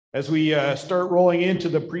As we start rolling into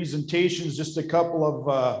the presentations, just a couple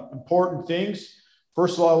of important things.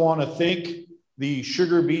 First of all, I want to thank the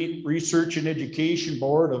Sugarbeet Research and Education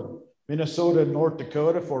Board of Minnesota and North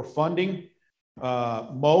Dakota for funding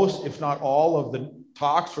most, if not all, of the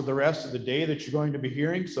talks for the rest of the day that you're going to be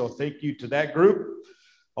hearing. So thank you to that group.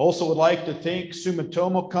 I also would like to thank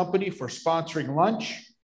Sumitomo Company for sponsoring lunch.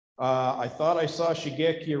 I thought I saw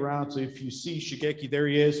Shigeki around, so if you see Shigeki, there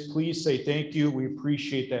he is. Please say thank you. We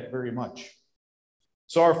appreciate that very much.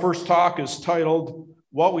 So our first talk is titled,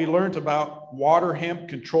 What We Learned About Water Hemp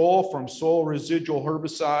Control from Soil Residual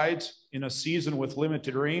Herbicides in a Season with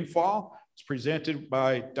Limited Rainfall. It's presented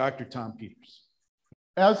by Dr. Tom Peters.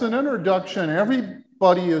 As an introduction,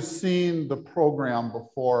 everybody has seen the program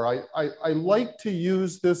before. I like to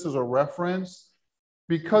use this as a reference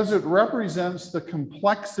because it represents the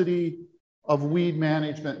complexity of weed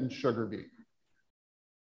management in sugar beet.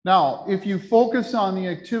 Now, if you focus on the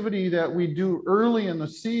activity that we do early in the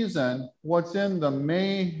season, what's in the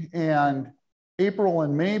May and April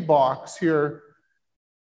and May box here,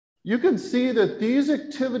 you can see that these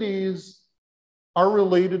activities are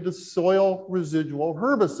related to soil residual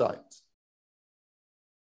herbicides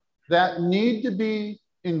that need to be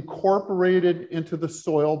incorporated into the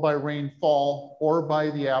soil by rainfall or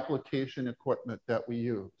by the application equipment that we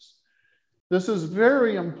use. This is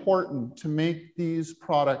very important to make these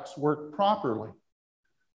products work properly.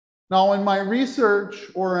 Now, in my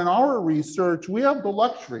research or in our research, we have the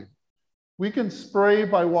luxury. We can spray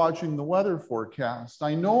by watching the weather forecast.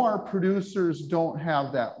 I know our producers don't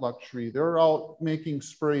have that luxury. They're out making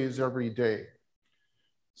sprays every day.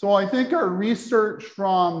 So I think our research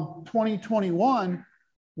from 2021,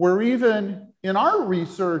 where even in our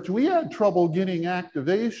research, we had trouble getting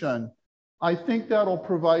activation, I think that'll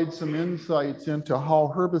provide some insights into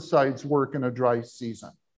how herbicides work in a dry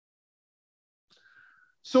season.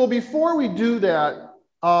 So before we do that,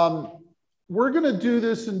 we're going to do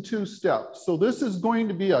this in 2 steps. So this is going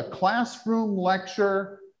to be a classroom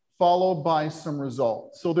lecture followed by some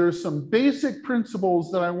results. So there's some basic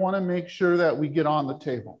principles that I want to make sure that we get on the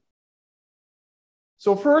table.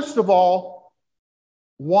 So first of all,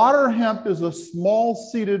 water hemp is a small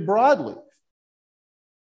seeded broadleaf.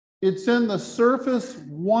 It's in the surface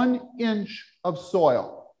 1 inch of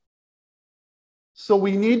soil. So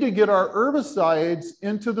we need to get our herbicides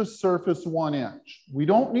into the surface 1 inch. We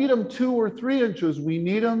don't need them 2 or 3 inches. We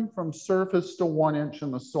need them from surface to 1 inch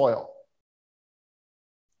in the soil.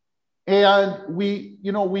 And we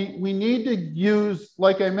need to use,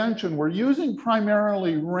 like I mentioned, we're using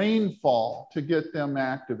primarily rainfall to get them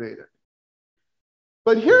activated.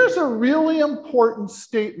 But here's a really important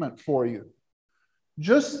statement for you.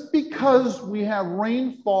 Just because we have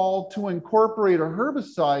rainfall to incorporate a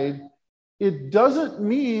herbicide, it doesn't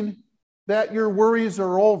mean that your worries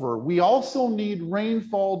are over. We also need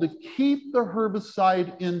rainfall to keep the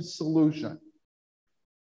herbicide in solution.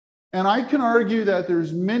 And I can argue that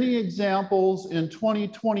there's many examples in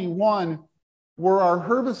 2021 where our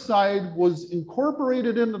herbicide was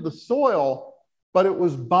incorporated into the soil, but it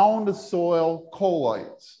was bound to soil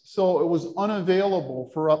colloids. So it was unavailable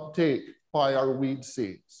for uptake by our weed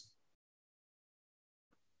seeds.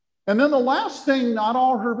 And then the last thing, not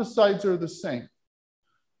all herbicides are the same.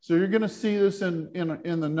 So you're going to see this in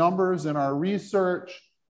the numbers in our research.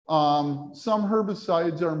 Some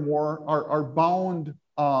herbicides are bound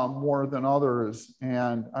more than others,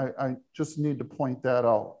 and I just need to point that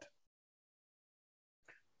out.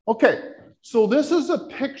 Okay, so this is a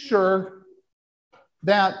picture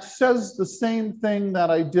that says the same thing that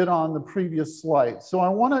I did on the previous slide. So I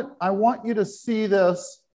want you to see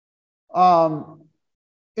this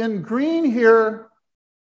in green here,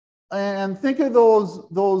 and think of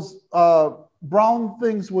those brown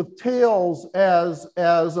things with tails as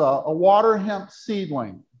a water hemp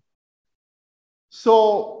seedling.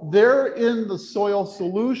 So they're in the soil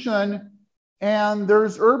solution, and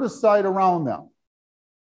there's herbicide around them.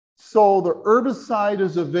 So the herbicide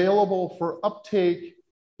is available for uptake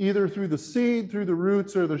either through the seed, through the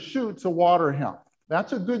roots, or the shoots of water hemp.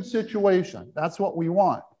 That's a good situation. That's what we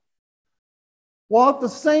want. Well, at the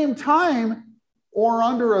same time, or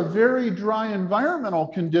under a very dry environmental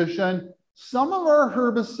condition, some of our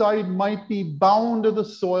herbicide might be bound to the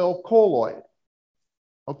soil colloid.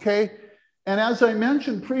 Okay? And as I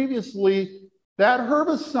mentioned previously, that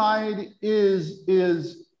herbicide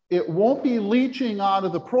it won't be leaching out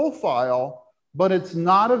of the profile, but it's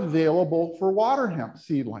not available for water hemp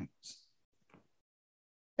seedlings.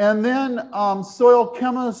 And then soil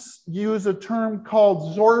chemists use a term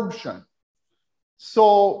called sorption.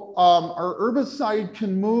 So our herbicide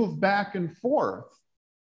can move back and forth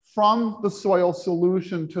from the soil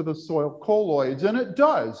solution to the soil colloids, and it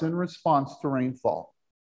does in response to rainfall.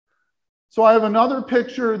 So I have another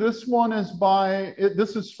picture. This one is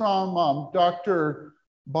this is from Dr.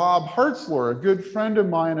 Bob Hartzler, a good friend of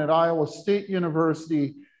mine at Iowa State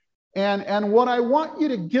University. And what I want you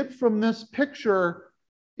to get from this picture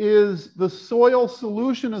is the soil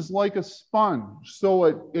solution is like a sponge. So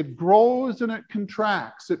it grows and it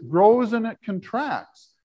contracts. It grows and it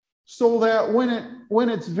contracts. So that when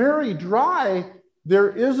it's very dry,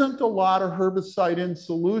 there isn't a lot of herbicide in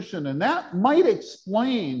solution. And that might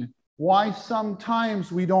explain why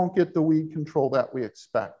sometimes we don't get the weed control that we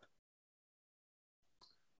expect.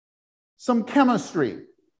 Some chemistry.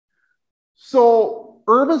 So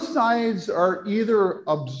herbicides are either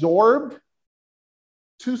absorbed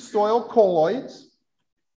to soil colloids,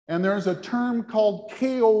 and there's a term called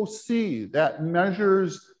KOC that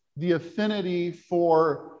measures the affinity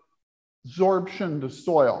for absorption to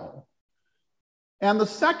soil. And the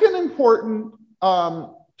second important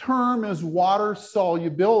term is water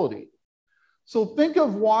solubility. So think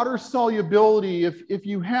of water solubility. If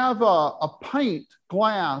you have a pint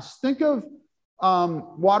glass, think of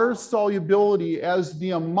water solubility as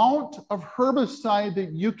the amount of herbicide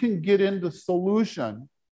that you can get into solution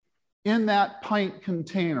in that pint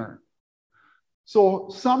container. So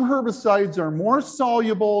some herbicides are more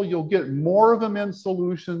soluble, you'll get more of them in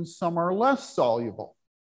solution, some are less soluble.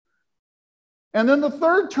 And then the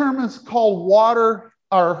third term is called water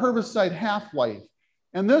or herbicide half-life.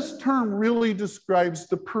 And this term really describes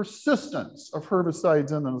the persistence of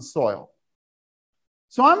herbicides in the soil.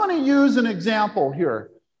 So I'm going to use an example here.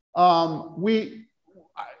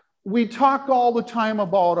 We talk all the time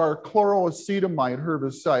about our chloroacetamide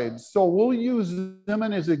herbicides, so we'll use them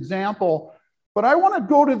as an example, but I want to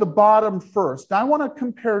go to the bottom first. I want to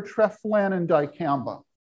compare Treflan and dicamba.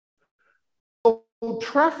 So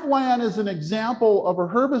Treflan is an example of a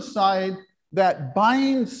herbicide that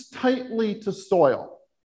binds tightly to soil,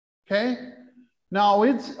 okay? Now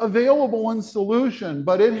it's available in solution,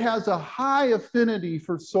 but it has a high affinity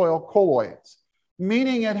for soil colloids,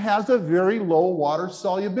 meaning it has a very low water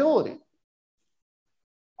solubility.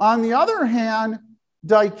 On the other hand,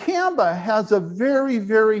 dicamba has a very,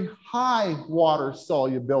 very high water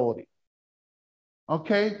solubility,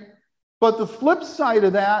 okay? But the flip side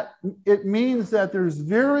of that, it means that there's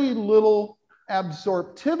very little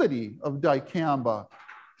absorptivity of dicamba,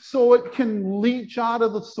 so it can leach out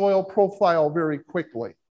of the soil profile very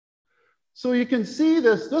quickly. So you can see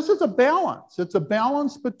this is a balance. It's a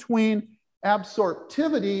balance between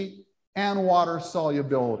absorptivity and water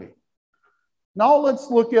solubility. Now let's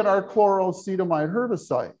look at our chloroacetamide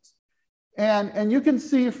herbicides. And you can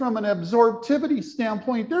see from an absorptivity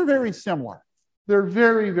standpoint, they're very similar. They're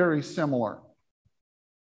very, very similar.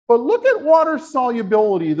 But look at water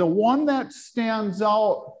solubility. The one that stands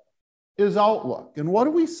out is Outlook. And what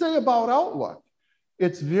do we say about Outlook?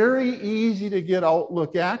 It's very easy to get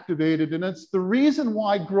Outlook activated, and it's the reason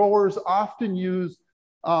why growers often use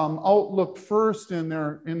Outlook first in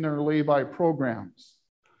their lay-by programs.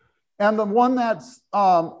 And the one that's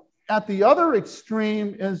at the other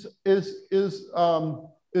extreme is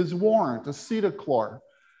Warrant, acetochlor.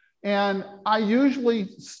 And I usually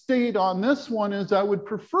state on this one is I would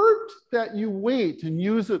prefer that you wait and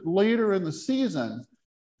use it later in the season,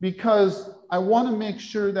 because I want to make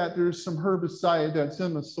sure that there's some herbicide that's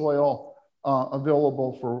in the soil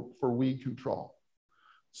available for weed control.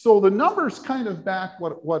 So the numbers kind of back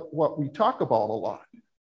what we talk about a lot.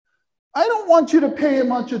 I don't want you to pay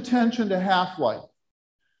much attention to half-life.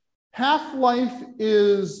 Half-life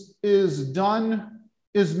is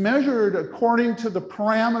measured according to the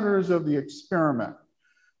parameters of the experiment.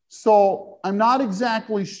 So I'm not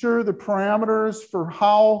exactly sure the parameters for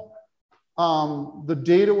how the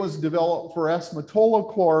data was developed for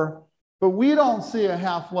S-metolachlor, but we don't see a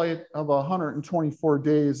half-life of 124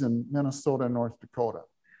 days in Minnesota and North Dakota.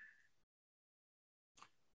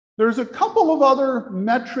 There's a couple of other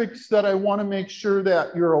metrics that I want to make sure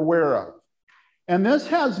that you're aware of. And this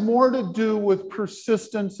has more to do with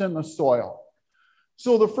persistence in the soil.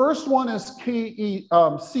 So the first one is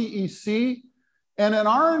CEC. And in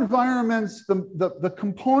our environments, the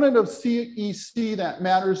component of CEC that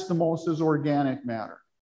matters the most is organic matter.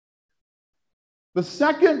 The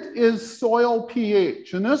second is soil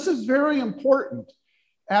pH. And this is very important.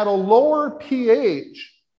 At a lower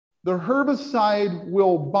pH, the herbicide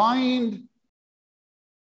will bind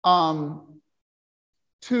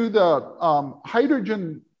to the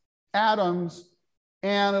hydrogen atoms,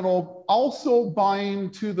 and it'll also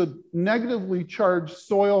bind to the negatively charged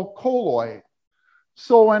soil colloid.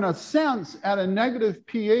 So in a sense, at a negative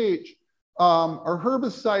pH, a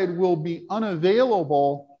herbicide will be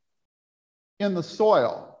unavailable in the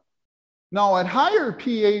soil. Now, at higher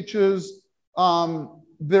pHs,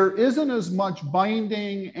 there isn't as much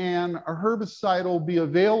binding and a herbicide will be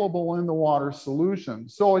available in the water solution.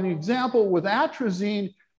 So an example with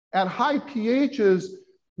atrazine at high pHs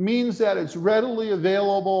means that it's readily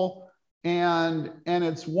available, and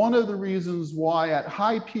it's one of the reasons why at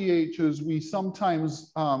high pHs we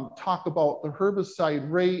sometimes talk about the herbicide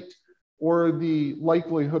rate or the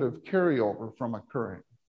likelihood of carryover from occurring.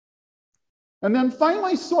 And then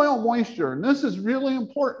finally, soil moisture. And this is really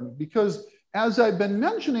important because, as I've been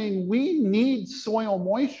mentioning, we need soil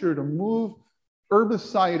moisture to move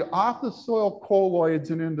herbicide off the soil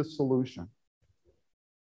colloids and into solution.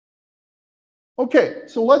 Okay,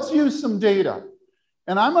 so let's use some data.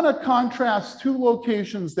 And I'm going to contrast two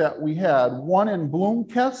locations that we had, one in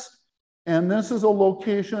Bloomkest, and this is a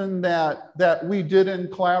location that we did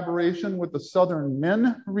in collaboration with the Southern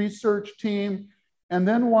Min research team, and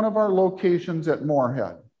then one of our locations at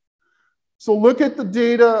Moorhead. So look at the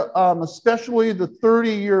data, especially the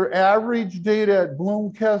 30-year average data at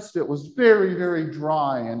Bloomkest. It was very, very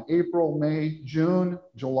dry in April, May, June,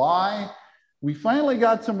 July. We finally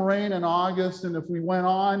got some rain in August, and if we went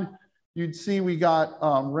on, you'd see we got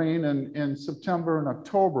rain in September and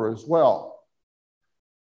October as well.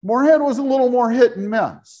 Moorhead was a little more hit and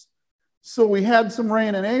miss. So we had some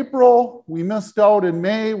rain in April, we missed out in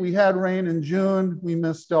May, we had rain in June, we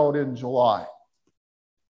missed out in July.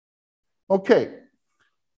 Okay,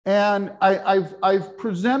 and I've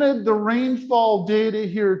presented the rainfall data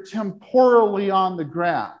here temporally on the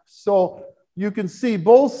graph. So you can see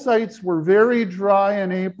both sites were very dry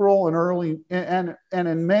in April and early and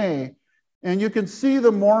in May. And you can see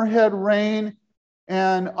the Moorhead rain,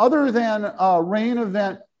 and other than a rain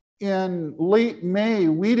event in late May,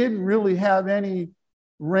 we didn't really have any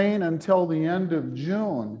rain until the end of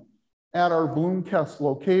June at our Bloomkest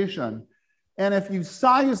location. And if you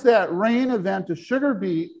size that rain event to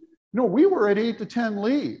Sugarbeet, we were at 8 to 10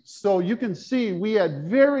 leaves. So you can see we had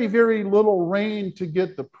very, very little rain to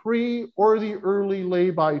get the pre or the early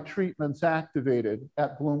lay-by treatments activated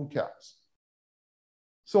at Bloomkest.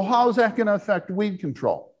 So how is that going to affect weed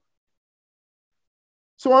control?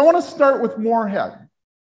 So I want to start with Moorhead.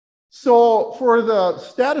 So for the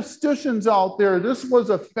statisticians out there, this was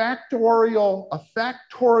a factorial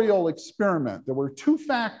experiment. There were two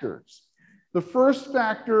factors. The first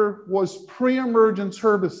factor was pre-emergence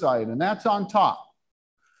herbicide, and that's on top.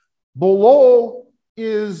 Below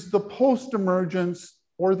is the post-emergence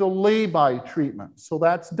or the lay-by treatment. So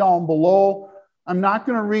that's down below. I'm not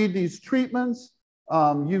going to read these treatments.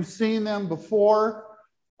 You've seen them before,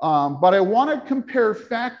 but I want to compare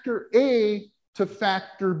factor A to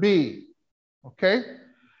factor B, okay?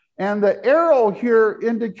 And the arrow here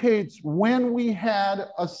indicates when we had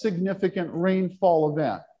a significant rainfall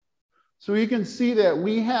event. So you can see that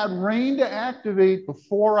we had rain to activate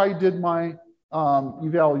before I did my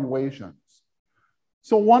evaluations.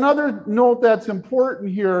 So one other note that's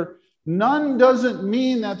important here, none doesn't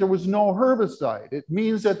mean that there was no herbicide. It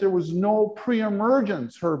means that there was no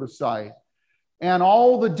pre-emergence herbicide. And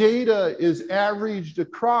all the data is averaged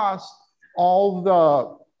across all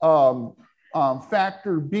the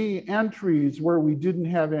factor B entries where we didn't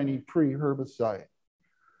have any pre-herbicide.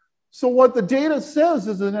 So what the data says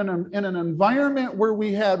is that in an environment where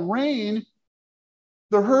we had rain,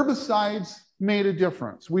 the herbicides made a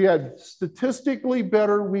difference. We had statistically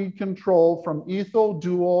better weed control from ethyl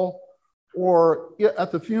dual or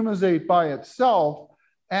at the fumazate by itself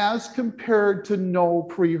as compared to no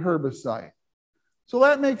pre-herbicide. So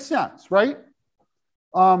that makes sense, right?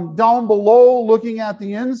 Down below, looking at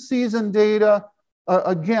the in-season data,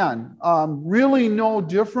 again, really no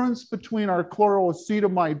difference between our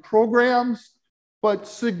chloroacetamide programs, but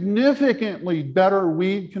significantly better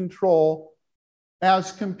weed control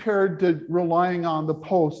as compared to relying on the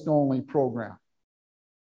post-only program.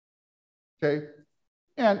 Okay,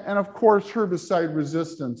 and of course, herbicide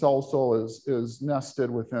resistance also is nested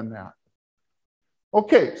within that.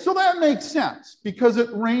 Okay, so that makes sense because it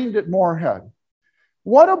rained at Moorhead.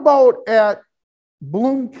 What about at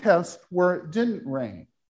Bloomkest where it didn't rain?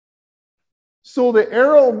 So the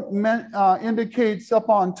arrow indicates up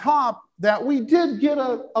on top that we did get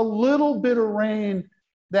a little bit of rain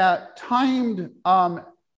that timed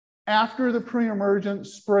after the pre-emergent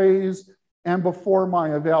sprays and before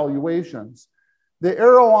my evaluations. The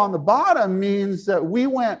arrow on the bottom means that we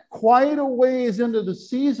went quite a ways into the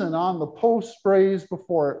season on the post sprays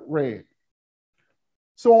before it rained.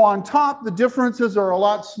 So on top, the differences are a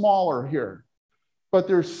lot smaller here, but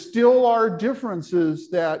there still are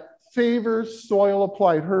differences that favors soil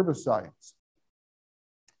applied herbicides?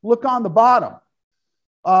 Look on the bottom.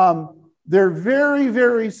 They're very,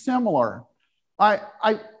 very similar.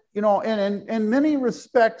 You know, and in many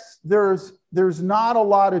respects, there's not a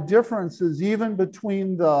lot of differences even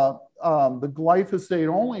between the glyphosate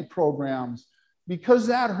only programs, because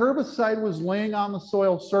that herbicide was laying on the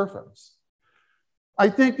soil surface. I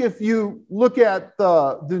think if you look at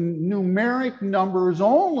the numeric numbers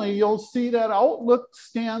only, you'll see that outlook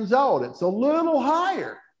stands out. It's a little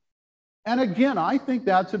higher. And again, I think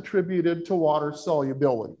that's attributed to water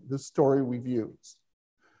solubility, the story we've used.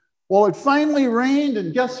 Well, it finally rained,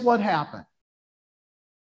 and guess what happened?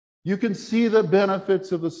 You can see the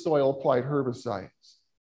benefits of the soil applied herbicides.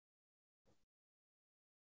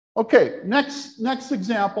 Okay, next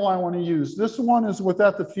example I want to use. This one is with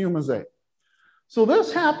ethofumazate. So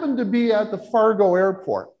this happened to be at the Fargo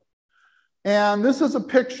airport. And this is a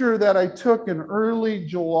picture that I took in early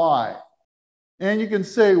July. And you can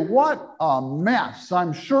say, what a mess.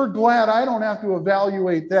 I'm sure glad I don't have to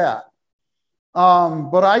evaluate that.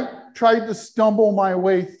 But I tried to stumble my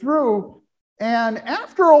way through. And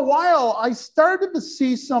after a while, I started to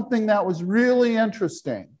see something that was really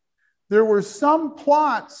interesting. There were some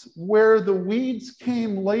plots where the weeds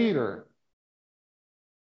came later.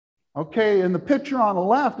 Okay, in the picture on the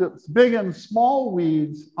left, it's big and small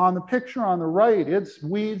weeds. On the picture on the right, it's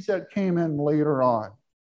weeds that came in later on.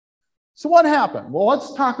 So what happened? Well,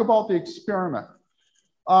 let's talk about the experiment.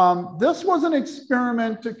 This was an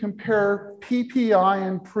experiment to compare PPI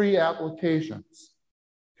and pre-applications,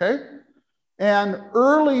 okay? And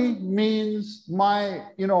early means my,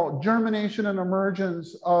 germination and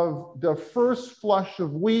emergence of the first flush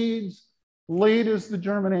of weeds. Late is the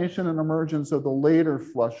germination and emergence of the later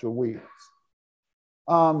flush of weeds.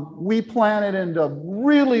 We planted into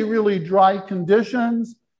really, really dry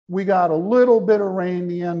conditions. We got a little bit of rain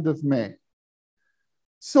the end of May.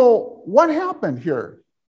 So what happened here?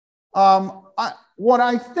 What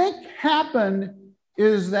I think happened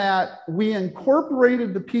is that we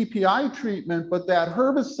incorporated the PPI treatment, but that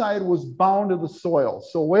herbicide was bound to the soil,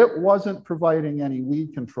 so it wasn't providing any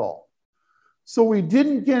weed control. So we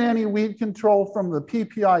didn't get any weed control from the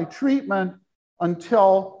PPI treatment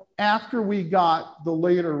until after we got the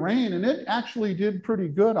later rain, and it actually did pretty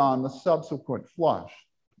good on the subsequent flush.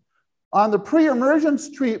 On the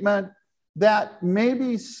pre-emergence treatment, that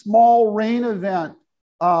maybe small rain event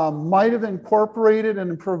might have incorporated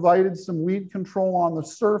and provided some weed control on the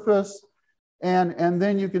surface. And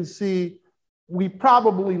then you can see we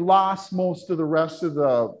probably lost most of the rest of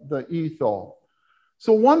the etho.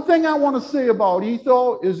 So one thing I want to say about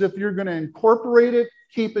etho is if you're going to incorporate it,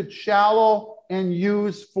 keep it shallow and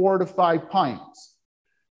use 4 to 5 pints.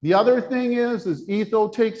 The other thing is etho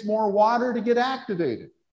takes more water to get activated.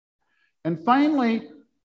 And finally,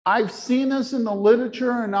 I've seen this in the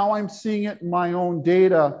literature, and now I'm seeing it in my own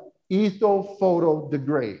data. Etho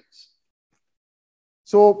photodegrades.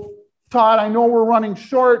 So, Todd, I know we're running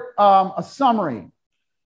short. A summary.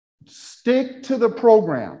 Stick to the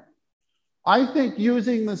program. I think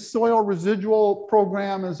using the soil residual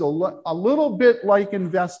program is a little bit like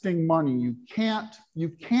investing money. You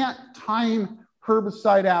can't time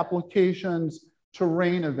herbicide applications to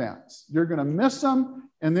rain events. You're going to miss them,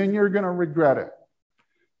 and then you're going to regret it.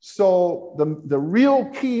 So the real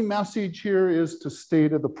key message here is to stay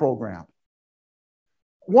to the program.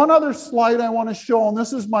 One other slide I want to show, and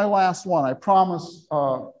this is my last one, I promise,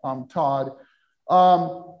 Todd.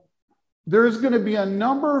 There's going to be a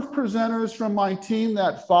number of presenters from my team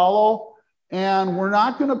that follow, and we're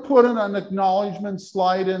not going to put in an acknowledgement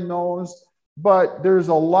slide in those, but there's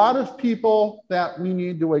a lot of people that we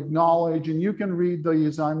need to acknowledge, and you can read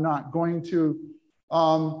these. I'm not going to.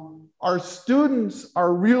 Our students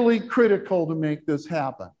are really critical to make this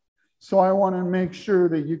happen. So I want to make sure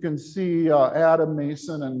that you can see Adam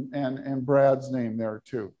Mason and Brad's name there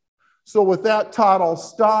too. So with that, Todd, I'll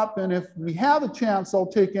stop. And if we have a chance,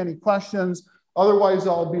 I'll take any questions. Otherwise,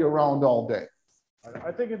 I'll be around all day.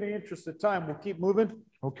 I think in the interest of time, we'll keep moving.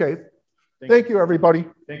 Okay. Thank you, everybody.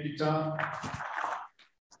 Thank you, Tom.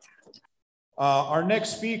 Our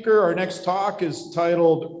next speaker, our next talk is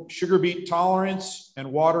titled Sugarbeet Tolerance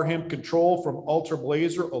and Water Hemp Control from Ultra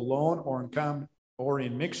Blazer Alone or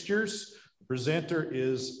in Mixtures. The presenter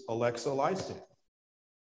is Alexa Lyston.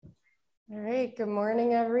 All right, good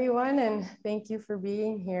morning, everyone, and thank you for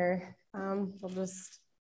being here. We'll just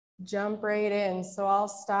jump right in. So I'll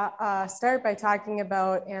start by talking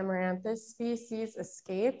about Amaranthus species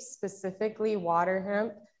escapes, specifically water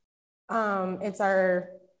hemp. It's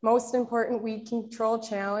our most important weed control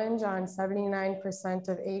challenge on 79%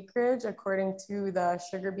 of acreage, according to the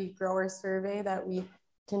Sugarbeet grower survey that we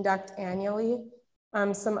conduct annually.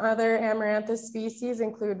 Some other amaranthus species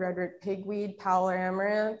include redroot pigweed, Powler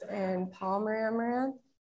amaranth, and Palmer amaranth.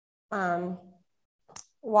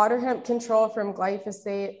 Water hemp control from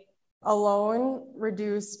glyphosate alone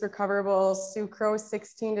reduced recoverable sucrose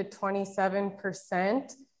 16 to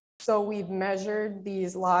 27%. So we've measured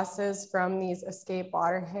these losses from these escape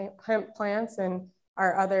water hemp plants and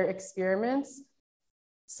our other experiments.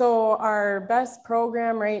 So our best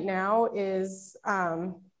program right now is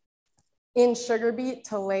in Sugarbeet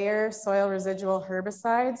to layer soil residual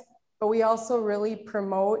herbicides, but we also really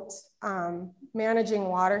promote managing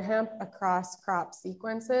water hemp across crop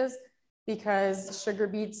sequences because sugar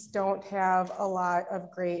beets don't have a lot of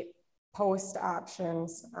great post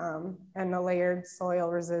options, and the layered soil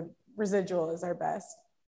residual is our best.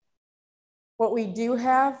 What we do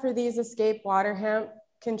have for these escape water hemp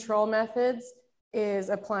control methods is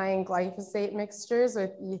applying glyphosate mixtures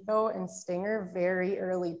with etho and stinger very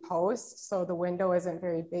early post, so the window isn't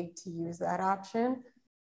very big to use that option.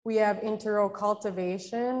 We have inter-row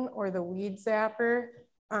cultivation or the weed zapper,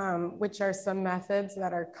 which are some methods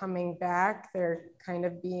that are coming back. They're kind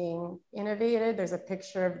of being innovated. There's a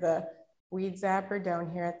picture of the weed zapper down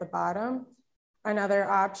here at the bottom. Another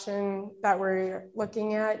option that we're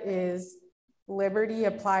looking at is Liberty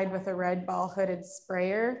applied with a red ball hooded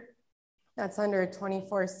sprayer. That's under a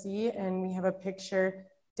 24C, and we have a picture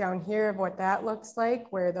down here of what that looks like,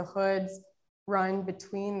 where the hoods run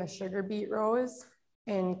between the sugar beet rows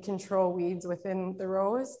and control weeds within the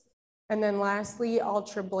rows. And then lastly,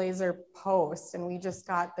 Ultra Blazer Post, and we just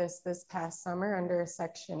got this past summer under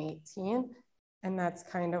Section 18, and that's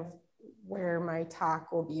kind of where my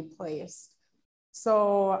talk will be placed.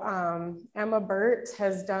 So Emma Burt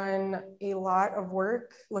has done a lot of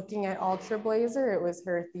work looking at Ultra Blazer. It was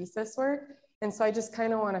her thesis work. And so I just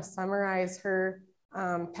kind of want to summarize her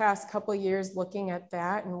past couple of years looking at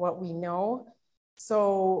that and what we know.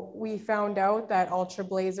 So we found out that Ultra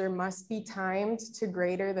Blazer must be timed to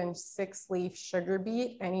greater than 6-leaf sugar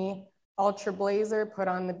beet. Any Ultra Blazer put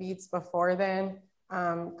on the beets before then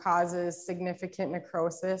causes significant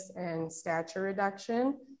necrosis and stature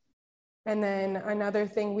reduction. And then another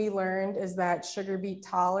thing we learned is that sugar beet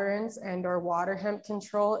tolerance and or water hemp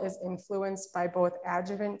control is influenced by both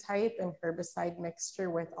adjuvant type and herbicide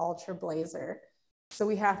mixture with Ultra Blazer. So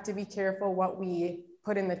we have to be careful what we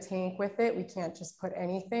put in the tank with it. We can't just put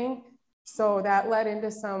anything. So that led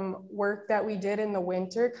into some work that we did in the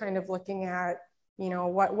winter, kind of looking at, you know,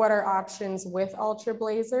 what are options with Ultra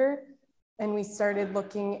Blazer. And we started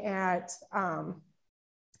looking at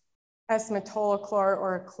S-metolachlor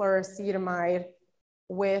or chlorocetamide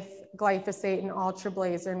with glyphosate and Ultra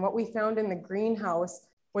Blazer. And what we found in the greenhouse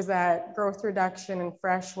was that growth reduction and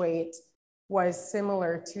fresh weight was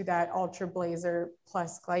similar to that Ultra Blazer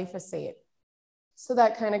plus glyphosate. So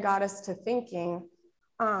that kind of got us to thinking,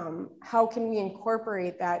 how can we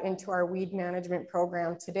incorporate that into our weed management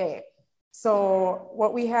program today? So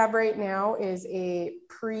what we have right now is a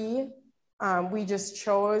we just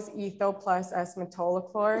chose etho plus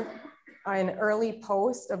S-metolachlor, an early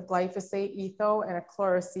post of glyphosate etho and a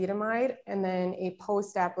chlorocetamide, and then a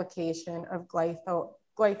post application of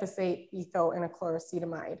glyphosate etho and a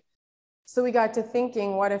chlorocetamide. So we got to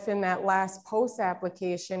thinking, what if in that last post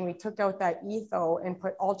application, we took out that etho and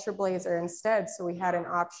put Ultra Blazer instead, so we had an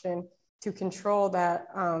option to control that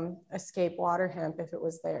escape water hemp if it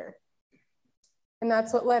was there. And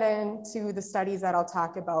that's what led into the studies that I'll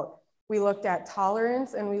talk about. We looked at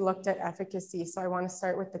tolerance and we looked at efficacy. So I want to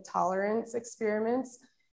start with the tolerance experiments.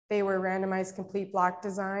 They were randomized complete block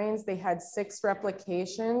designs. They had 6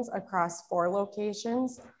 replications across 4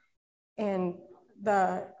 locations. And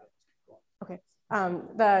the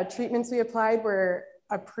treatments we applied were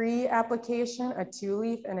a pre-application, a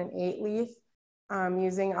 2-leaf and an 8-leaf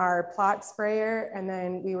using our plot sprayer. And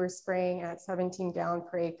then we were spraying at 17 gallon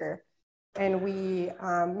per acre. And we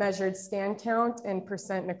measured stand count and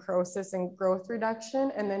percent necrosis and growth reduction.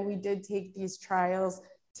 And then we did take these trials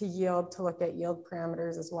to yield to look at yield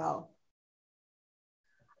parameters as well.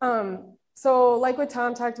 So like what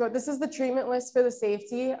Tom talked about, this is the treatment list for the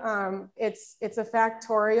safety. It's a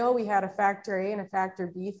factorial. We had a factor A and a factor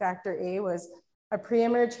B. Factor A was a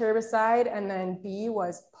pre-emerge herbicide, and then B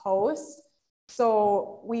was post.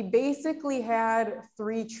 So we basically had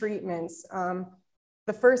 3 treatments.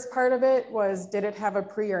 The first part of it was, did it have a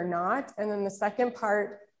pre or not? And then the second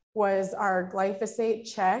part was our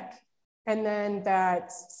glyphosate check. And then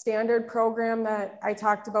that standard program that I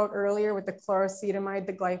talked about earlier with the chlorocetamide,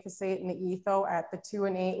 the glyphosate, and the etho at the 2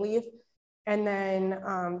 and 8 leaf. And then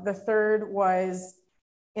the third was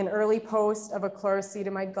an early post of a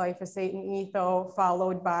chlorocetamide, glyphosate, and etho,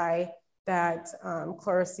 followed by that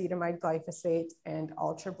chlorocetamide, glyphosate, and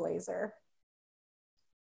ultra blazer.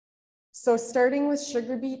 So starting with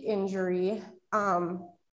sugar beet injury,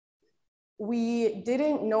 we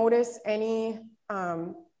didn't notice any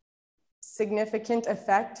significant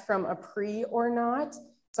effect from a pre or not.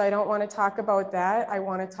 So I don't want to talk about that. I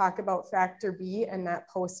want to talk about factor B and that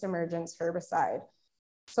post-emergence herbicide.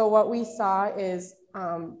 So what we saw is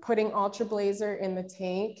putting ultra blazer in the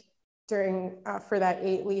tank during for that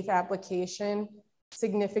 8-leaf application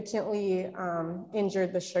significantly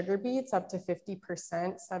injured the sugar beets up to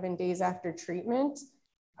 50% 7 days after treatment.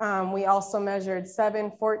 We also measured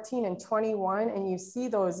 7, 14, and 21, and you see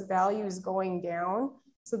those values going down.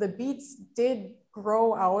 So the beets did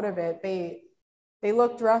grow out of it. They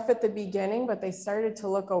looked rough at the beginning, but they started to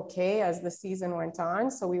look okay as the season went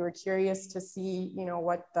on. So we were curious to see, you know,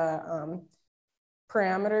 what the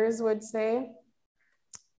parameters would say.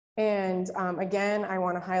 And again, I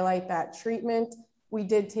want to highlight that treatment. We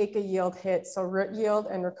did take a yield hit. So root yield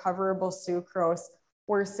and recoverable sucrose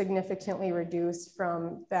were significantly reduced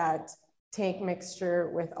from that tank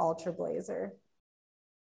mixture with ultra blazer.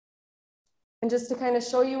 And just to kind of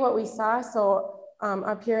show you what we saw, so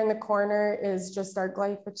up here in the corner is just our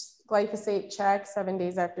glyphosate check 7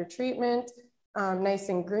 days after treatment, nice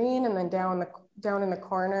and green, and then down in the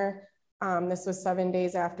corner, this was 7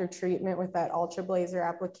 days after treatment with that ultra blazer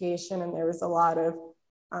application, and there was a lot of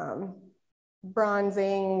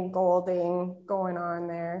bronzing, golding going on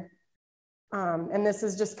there. And this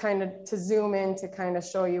is just kind of to zoom in to kind of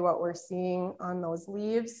show you what we're seeing on those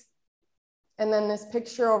leaves. And then this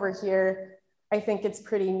picture over here, I think it's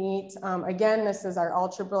pretty neat. Again, this is our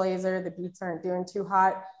ultra blazer. The beets aren't doing too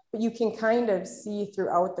hot, but you can kind of see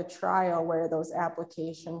throughout the trial where those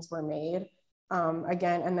applications were made.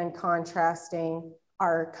 Again, and then contrasting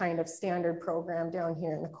our kind of standard program down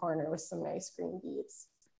here in the corner with some nice green beets.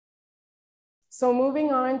 So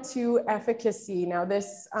moving on to efficacy. Now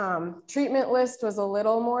this treatment list was a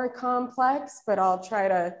little more complex, but I'll try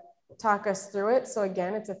to talk us through it. So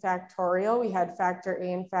again, it's a factorial. We had factor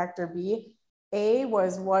A and factor B. A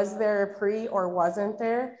was there a pre or wasn't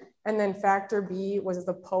there? And then factor B was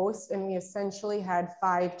the post, and we essentially had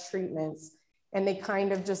 5 treatments, and they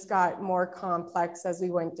kind of just got more complex as we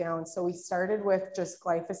went down. So we started with just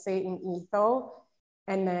glyphosate and etho,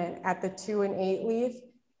 and then at the 2 and 8 leaf,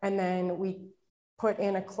 and then we put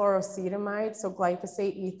in a chlorocetamide, so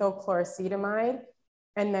glyphosate, etho, chlorocetamide,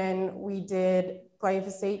 and then we did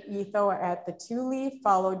glyphosate, etho at the 2 leaf,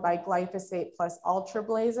 followed by glyphosate plus ultra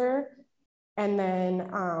blazer. And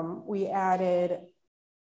then we added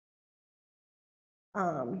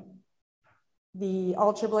the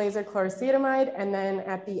ultra blazer chlorocetamide, and then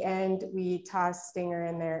at the end we tossed stinger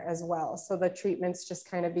in there as well. So the treatments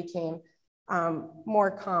just kind of became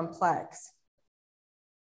more complex.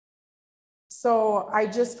 So I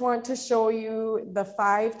just want to show you the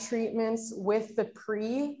 5 treatments with the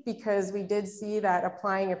pre, because we did see that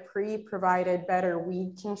applying a pre provided better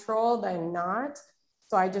weed control than not.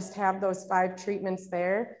 So I just have those 5 treatments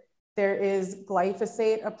there. There is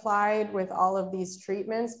glyphosate applied with all of these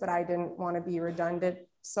treatments, but I didn't want to be redundant.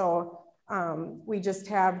 So we just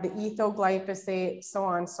have the etho, glyphosate, so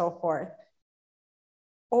on and so forth.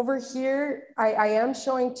 Over here, I am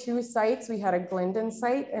showing 2 sites. We had a Glendon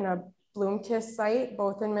site and a Bloomkiss site,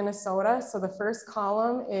 both in Minnesota. So the first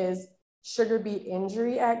column is sugar beet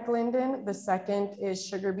injury at Glendon. The second is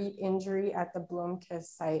sugar beet injury at the Bloomkiss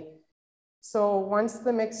site. So once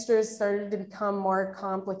the mixtures started to become more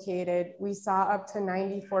complicated, we saw up to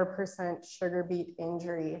 94% sugar beet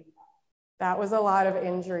injury. That was a lot of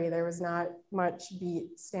injury. There was not much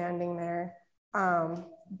beet standing there.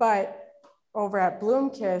 But over at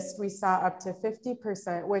Bloomkiss, we saw up to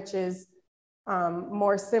 50%, which is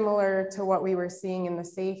more similar to what we were seeing in the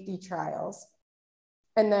safety trials.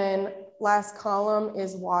 And then last column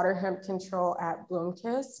is water hemp control at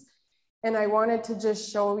Bloomkiss. And I wanted to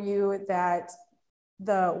just show you that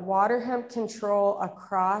the water hemp control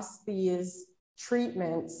across these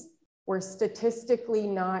treatments were statistically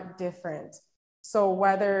not different. So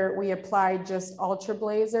whether we applied just ultra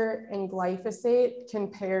blazer and glyphosate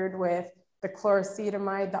compared with the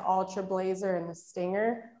chlorocetamide, the ultra blazer, and the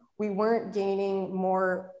stinger, we weren't gaining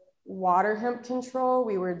more water hemp control.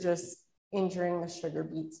 We were just injuring the sugar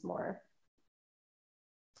beets more.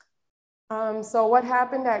 So what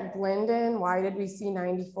happened at Glendon? Why did we see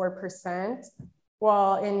 94%?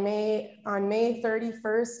 Well, on May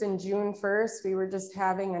 31st and June 1st, we were just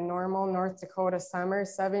having a normal North Dakota summer,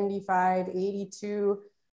 75, 82.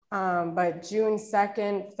 But June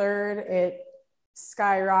 2nd, 3rd, it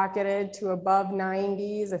skyrocketed to above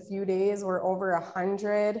 90s. A few days were over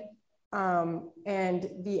 100. And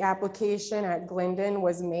the application at Glendon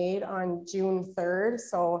was made on June 3rd.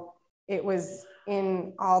 So it was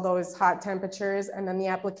in all those hot temperatures. And then the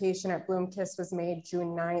application at Bloomkiss was made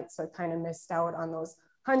June 9th. So it kind of missed out on those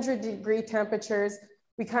 100-degree temperatures.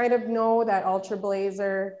 We kind of know that Ultra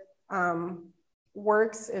Blazer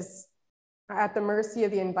works is at the mercy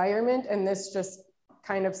of the environment. And this just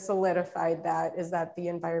kind of solidified that, is that the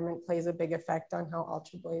environment plays a big effect on how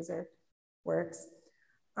Ultra Blazer works.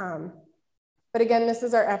 But again, this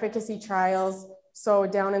is our efficacy trials. So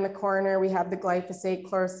down in the corner, we have the glyphosate,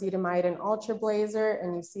 chlorocetamide, and Ultra Blazer,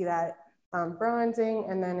 and you see that bronzing,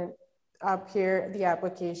 and then up here, the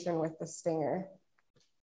application with the stinger.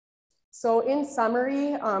 So in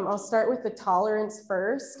summary, I'll start with the tolerance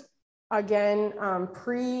first. Again,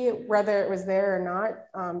 whether it was there or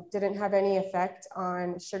not, didn't have any effect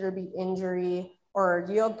on sugar beet injury or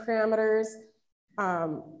yield parameters,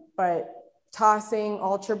 but tossing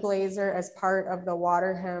Ultra Blazer as part of the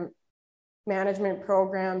water hemp management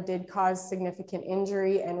program did cause significant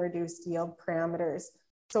injury and reduced yield parameters.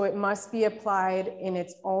 So it must be applied in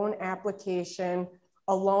its own application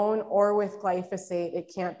alone or with glyphosate.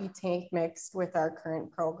 It can't be tank mixed with our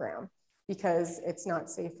current program because it's not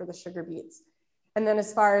safe for the sugar beets. And then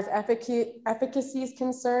as far as efficacy is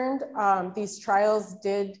concerned, these trials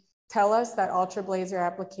did tell us that Ultra Blazer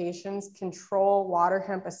applications control water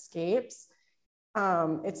hemp escapes.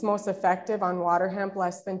 It's most effective on water hemp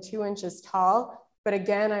less than 2 inches tall. But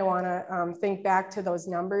again, I wanna think back to those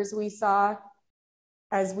numbers we saw.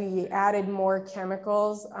 As we added more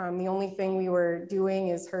chemicals, the only thing we were doing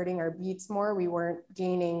is hurting our beets more. We weren't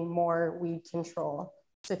gaining more weed control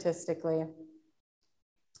statistically.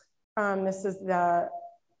 This is the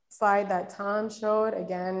slide that Tom showed.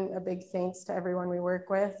 Again, a big thanks to everyone we work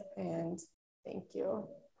with, and thank you.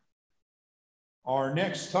 Our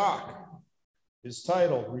next talk is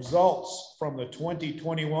titled Results from the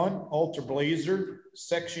 2021 Ultra Blazer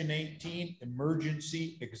Section 18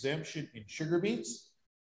 Emergency Exemption in Sugar Beets,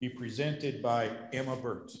 be presented by Emma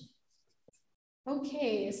Burt.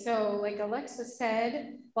 Okay, so like Alexa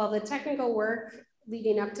said, while the technical work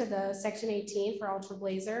leading up to the Section 18 for Ultra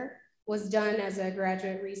Blazer was done as a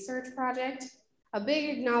graduate research project, a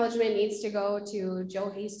big acknowledgement needs to go to Joe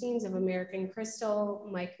Hastings of American Crystal,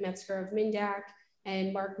 Mike Metzger of Mindac,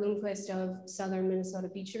 and Mark Bloomquist of Southern Minnesota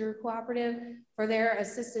Beet Sugar Cooperative for their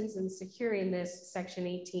assistance in securing this Section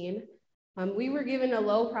 18. We were given a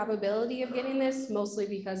low probability of getting this, mostly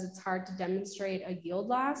because it's hard to demonstrate a yield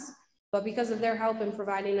loss, but because of their help in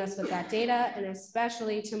providing us with that data, and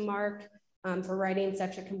especially to Mark for writing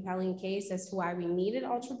such a compelling case as to why we needed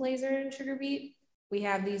Ultra Blazer and sugar beet, we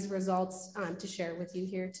have these results to share with you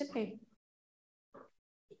here today.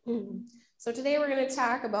 So today we're going to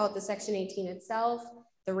talk about the Section 18 itself,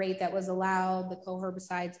 the rate that was allowed, the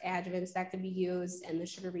co-herbicides, adjuvants that could be used, and the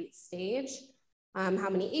sugar beet stage, how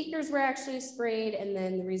many acres were actually sprayed, and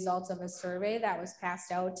then the results of a survey that was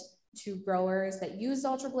passed out to growers that used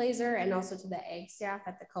Ultra Blazer and also to the ag staff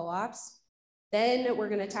at the co-ops. Then we're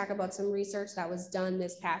going to talk about some research that was done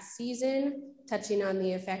this past season, touching on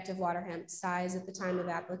the effect of water hemp size at the time of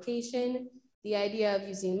application, the idea of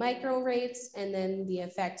using micro rates, and then the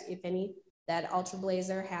effect, if any, that Ultra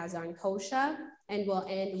Blazer has on kochia, and we'll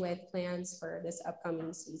end with plans for this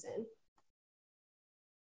upcoming season.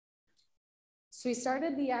 So we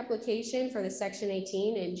started the application for the Section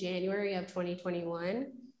 18 in January of 2021.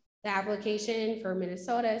 The application for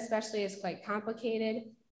Minnesota especially is quite complicated,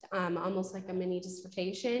 almost like a mini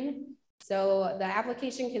dissertation. So the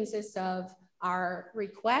application consists of our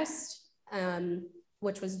request,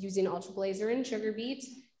 which was using Ultra Blazer and sugar beet,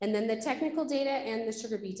 and then the technical data and the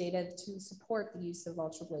sugar beet data to support the use of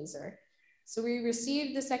Ultra Blazer. So we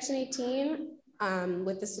received the Section 18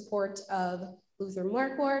 with the support of Luther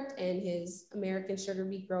Marquardt and his American Sugar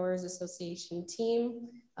Beet Growers Association team,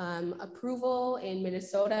 approval in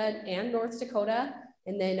Minnesota and North Dakota,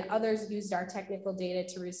 and then others used our technical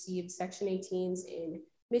data to receive Section 18s in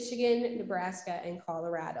Michigan, Nebraska, and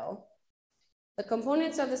Colorado. The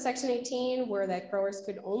components of the Section 18 were that growers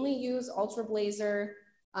could only use Ultra Blazer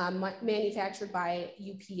manufactured by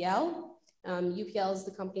UPL. UPL is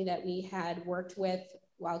the company that we had worked with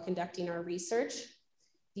while conducting our research.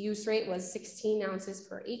 The use rate was 16 ounces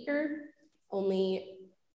per acre. Only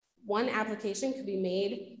one application could be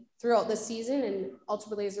made throughout the season, and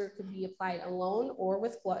Ultra Blazer could be applied alone or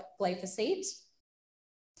with glyphosate.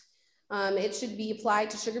 It should be applied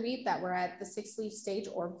to sugar beet that were at the 6-leaf stage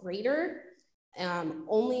or greater,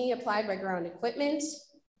 only applied by ground equipment,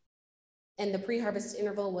 and the pre-harvest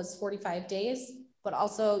interval was 45 days, but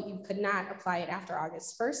also you could not apply it after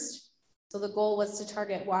August 1st. So the goal was to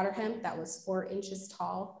target water hemp that was 4 inches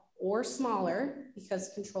tall or smaller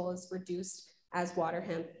because control is reduced as water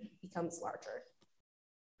hemp becomes larger.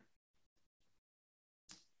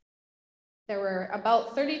 There were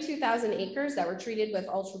about 32,000 acres that were treated with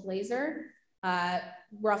Ultra Blazer,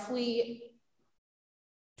 roughly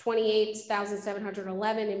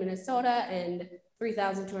 28,711 in Minnesota and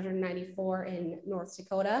 3,294 in North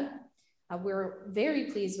Dakota. We're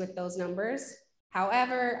very pleased with those numbers.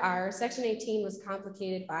 However, our Section 18 was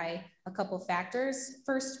complicated by a couple factors.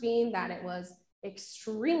 First being that it was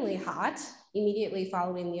extremely hot immediately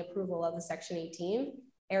following the approval of the Section 18.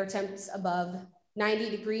 Air temps above 90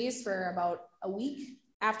 degrees for about a week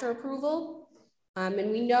after approval.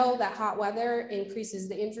 And we know that hot weather increases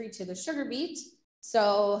the injury to the sugar beet.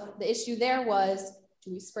 So the issue there was,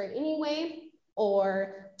 do we spray it anyway,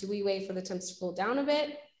 or do we wait for the temps to cool down a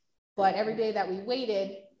bit? But every day that we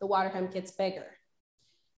waited, the water hemp gets bigger.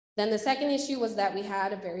 Then the second issue was that we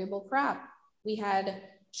had a variable crop. We had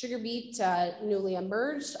sugar beet newly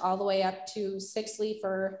emerged all the way up to 6-leaf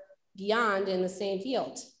or beyond in the same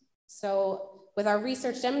field. So with our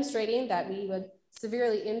research demonstrating that we would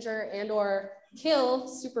severely injure and or kill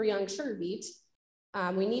super young sugar beet,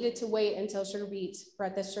 we needed to wait until sugar beet were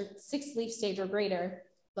at the 6-leaf stage or greater,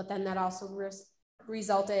 but then that also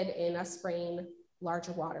resulted in us spraying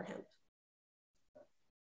larger water hemp.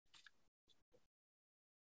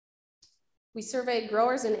 We surveyed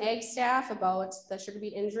growers and ag staff about the sugar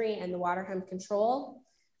beet injury and the water hemp control.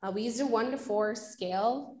 We used a 1-to-4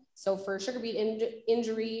 scale. So for sugar beet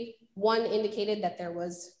injury, 1 indicated that there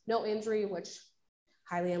was no injury, which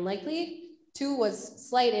highly unlikely. 2 was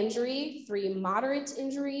slight injury, 3 moderate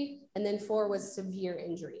injury, and then 4 was severe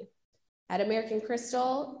injury. At American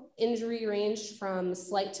Crystal, injury ranged from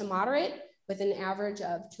slight to moderate with an average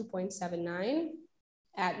of 2.79.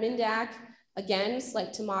 At Mindac, again,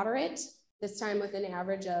 slight to moderate, this time with an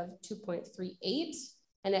average of 2.38.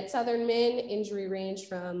 And at Southern Min, injury ranged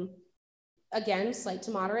from, again, slight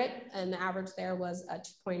to moderate, and the average there was a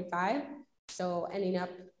 2.5. So ending up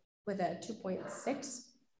with a 2.6.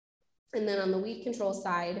 And then on the weed control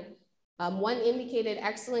side, 1 indicated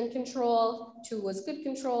excellent control, 2 was good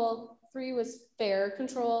control, 3 was fair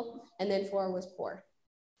control, and then 4 was poor.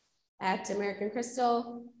 At American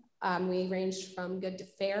Crystal, we ranged from good to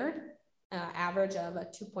fair, average of a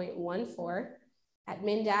 2.14. At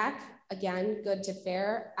Mindac, again, good to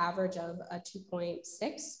fair, average of a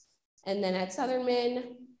 2.6. And then at Southern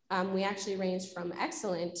Min, we actually ranged from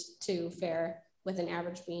excellent to fair with an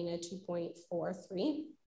average being a 2.43,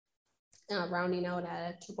 rounding out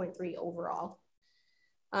at a 2.3 overall.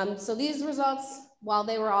 So these results, while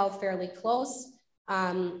they were all fairly close,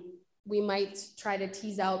 we might try to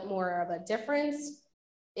tease out more of a difference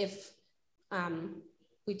if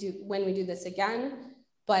when we do this again,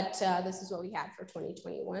 but this is what we had for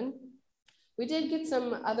 2021. We did get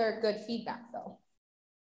some other good feedback though.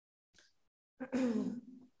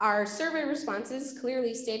 Our survey responses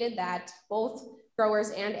clearly stated that both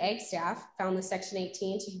growers and ag staff found the Section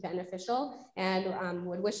 18 to be beneficial and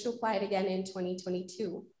would wish to apply it again in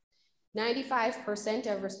 2022. 95%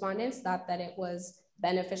 of respondents thought that it was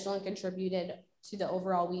beneficial and contributed to the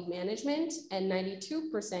overall weed management, and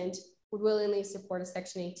 92% would willingly support a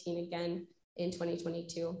Section 18 again in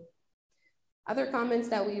 2022. Other comments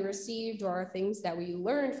that we received or things that we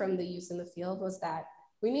learned from the use in the field was that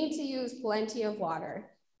we need to use plenty of water.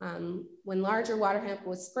 When larger water hemp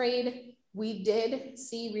was sprayed, we did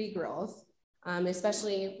see regrowth,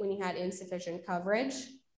 especially when you had insufficient coverage.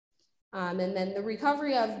 And then the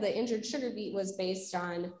recovery of the injured sugar beet was based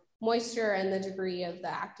on moisture and the degree of the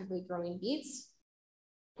actively growing beets.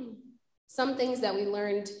 Some things that we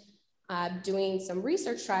learned doing some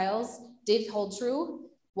research trials did hold true.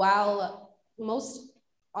 While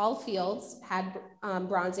all fields had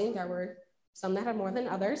bronzing, there were some that had more than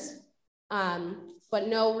others, but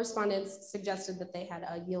no respondents suggested that they had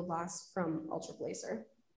a yield loss from Ultra Blazer.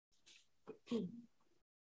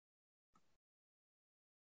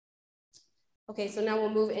 Okay, so now we'll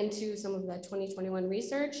move into some of the 2021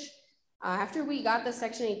 research. After we got the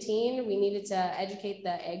Section 18, we needed to educate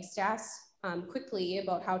the ag staffs quickly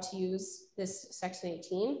about how to use this Section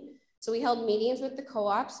 18. So we held meetings with the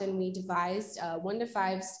co-ops and we devised a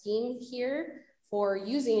 1-to-5 scheme here for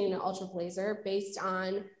using an Ultra Blazer based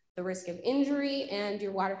on the risk of injury and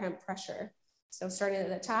your water hemp pressure. So starting at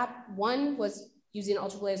the top, 1 was using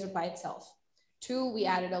Ultra Blazer by itself. 2, we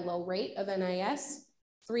added a low rate of NIS.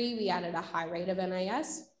 3, we added a high rate of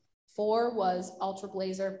NIS. 4 was Ultra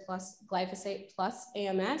Blazer plus glyphosate plus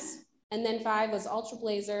AMS. And then 5 was Ultra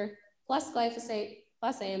Blazer plus glyphosate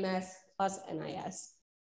plus AMS plus NIS.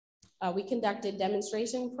 We conducted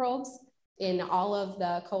demonstration probes in all of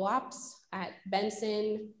the co-ops at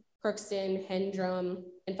Benson, Crookston, Hendrum,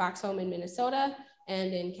 and Foxhome in Minnesota,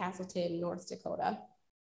 and in Castleton, North Dakota.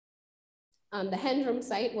 The Hendrum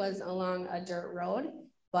site was along a dirt road,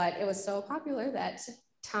 but it was so popular that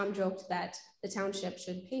Tom joked that the township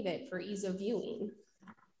should pave it for ease of viewing.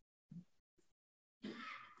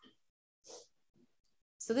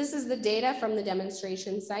 So this is the data from the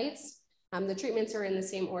demonstration sites. The treatments are in the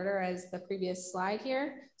same order as the previous slide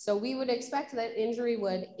here. So we would expect that injury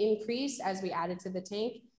would increase as we added to the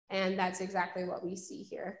tank, and that's exactly what we see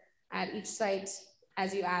here. At each site,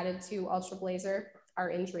 as you added to Ultra Blazer, our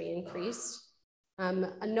injury increased.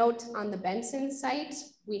 A note on the Benson site,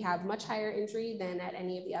 we have much higher injury than at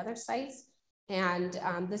any of the other sites. And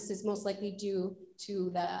this is most likely due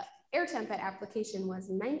to the air temp at application was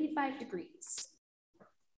 95 degrees.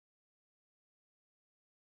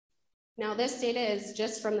 Now this data is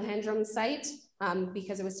just from the Hendrum site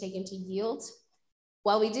because it was taken to yield.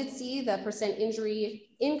 While we did see the percent injury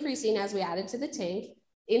increasing as we added to the tank,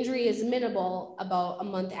 injury is minimal about a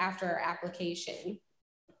month after our application.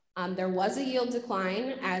 There was a yield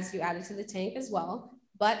decline as you added to the tank as well,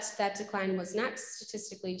 but that decline was not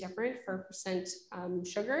statistically different for percent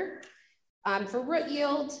sugar. For root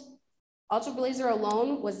yield, Ultra Blazer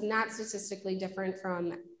alone was not statistically different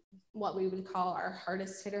from what we would call our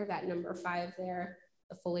hardest hitter, that number 5 there,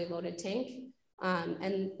 the fully loaded tank.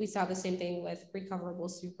 And we saw the same thing with recoverable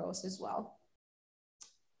sucrose as well.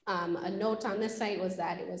 A note on this site was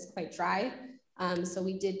that it was quite dry, so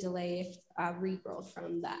we did delay regrowth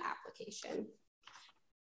from the application.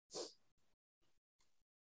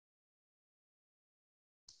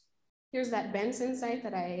 Here's that Benson site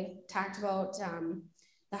that I talked about,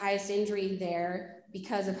 the highest injury there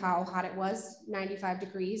because of how hot it was, 95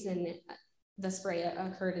 degrees, and the spray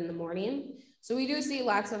occurred in the morning. So we do see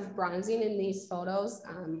lots of bronzing in these photos,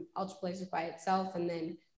 Ultra Blazer by itself, and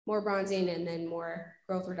then more bronzing and then more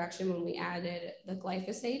growth reduction when we added the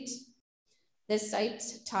glyphosate. This site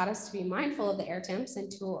taught us to be mindful of the air temps and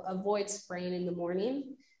to avoid spraying in the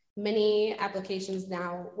morning. Many applications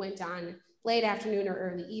now went on late afternoon or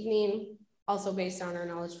early evening, also based on our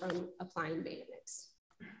knowledge from applying Betamix.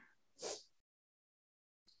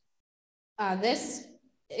 This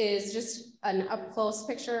is just an up-close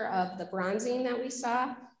picture of the bronzing that we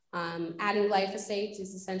saw. Adding glyphosate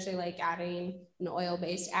is essentially like adding an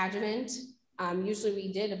oil-based adjuvant. Usually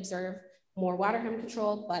we did observe more water hemp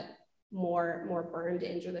control, but more burn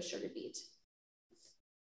to injure the sugar beet.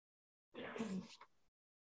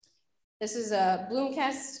 This is a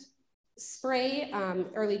Bloomcast spray,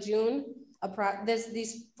 early June.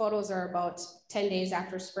 These photos are about 10 days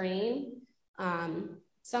after spraying.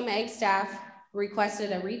 Some ag staff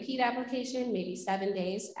requested a repeat application, maybe 7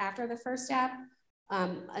 days after the first app.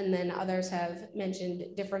 And then others have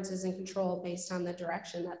mentioned differences in control based on the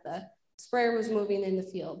direction that the sprayer was moving in the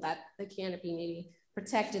field, that the canopy maybe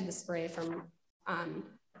protected the spray from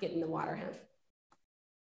getting the water hemp.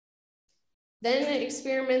 Then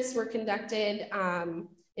experiments were conducted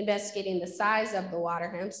investigating the size of the water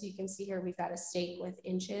hemp. So you can see here we've got a stake with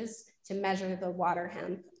inches to measure the water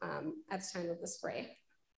hemp at the time of the spray.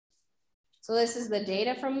 So this is the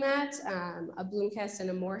data from that, a Bloomcast and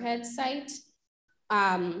a Moorhead site.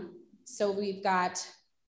 So we've got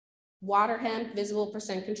water hemp, visible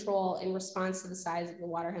percent control in response to the size of the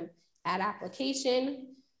water hemp at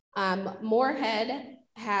application. Moorhead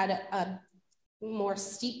had a more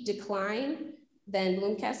steep decline than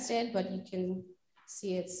Bloomcast did, but you can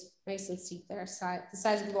see it's nice and steep there. The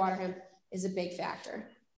size of the water hemp is a big factor.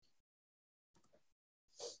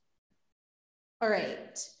 All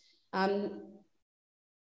right.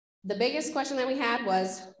 The biggest question that we had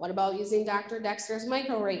was, what about using Dr. Dexter's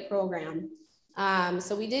micro-rate program?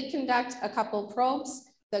 So we did conduct a couple probes.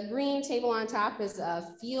 The green table on top is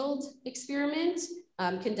a field experiment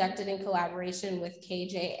conducted in collaboration with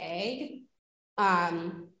KJ Ag.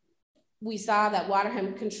 We saw that water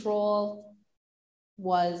hemp control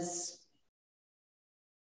was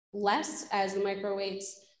less as the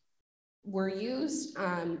micro-rates were used,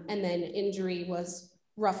 and then injury was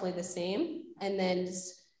roughly the same. And then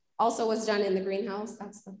also was done in the greenhouse,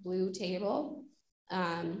 that's the blue table.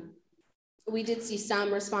 We did see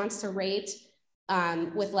some response to rate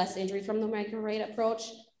with less injury from the micro-rate approach,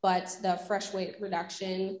 but the fresh weight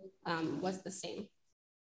reduction was the same.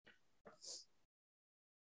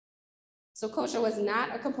 So kochia was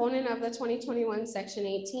not a component of the 2021 Section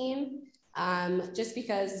 18, just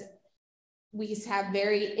because we have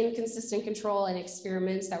very inconsistent control and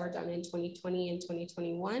experiments that were done in 2020 and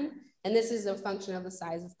 2021. And this is a function of the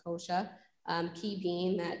size of kochia, key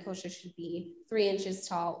being that kochia should be 3 inches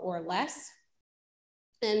tall or less.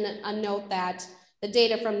 And a note that the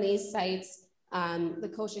data from these sites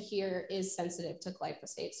The kochia here is sensitive to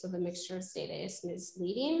glyphosate, so the mixture of data is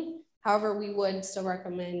misleading. However, we would still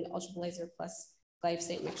recommend Ultra Blazer plus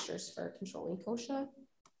glyphosate mixtures for controlling kochia.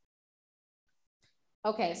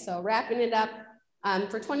 Okay, so wrapping it up,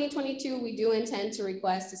 for 2022, we do intend to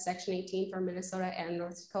request a Section 18 for Minnesota and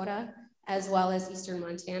North Dakota, as well as Eastern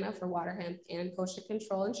Montana for water hemp and kochia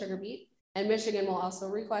control and sugar beet. And Michigan will also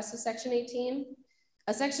request a Section 18.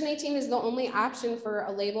 A Section 18 is the only option for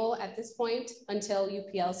a label at this point until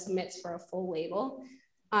UPL submits for a full label.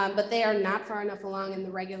 But they are not far enough along in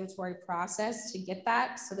the regulatory process to get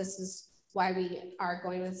that. So this is why we are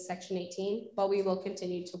going with Section 18, but we will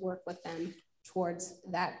continue to work with them towards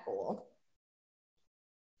that goal.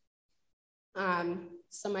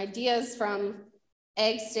 Some ideas from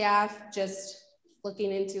ag staff, just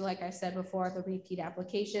looking into, like I said before, the repeat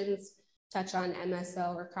applications, touch on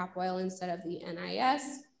MSO or crop oil instead of the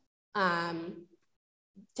NIS,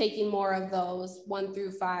 taking more of those 1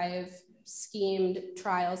 through 5 schemed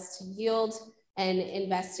trials to yield and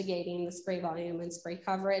investigating the spray volume and spray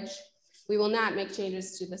coverage. We will not make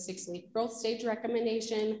changes to the 6-leaf growth stage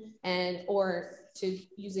recommendation or to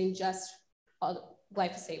using just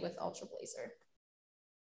glyphosate with Ultra Blazer.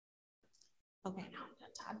 Okay, now I'm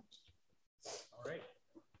done, Todd. All right.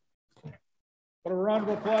 Put a round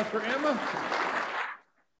of applause for Emma.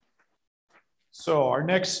 So our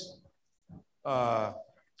next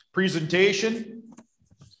presentation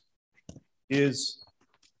is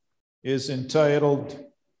entitled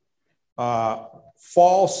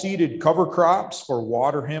Fall Seeded Cover Crops for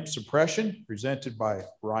Water Hemp Suppression, presented by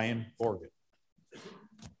Ryan Borgen.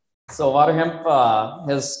 So water hemp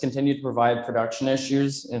has continued to provide production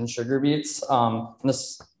issues in sugar beets.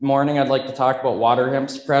 This morning, I'd like to talk about water hemp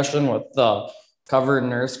suppression with cover and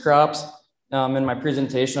nurse crops. In my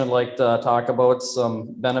presentation, I'd like to talk about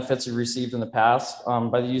some benefits we received in the past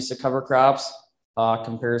by the use of cover crops,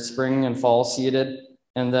 compare spring and fall seeded,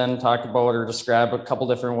 and then talk about or describe a couple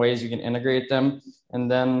different ways you can integrate them. And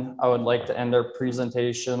then I would like to end our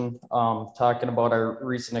presentation talking about our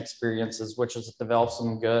recent experiences, which has developed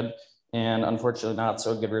some good and unfortunately not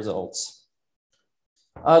so good results.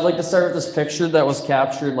 I'd like to start with this picture that was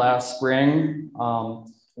captured last spring.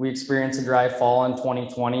 We experienced a dry fall in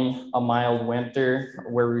 2020, a mild winter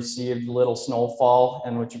where we received little snowfall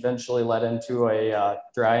and which eventually led into a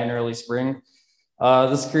dry and early spring.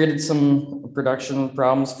 This created some production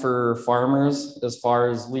problems for farmers as far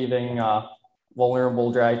as leaving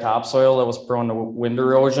vulnerable dry topsoil that was prone to wind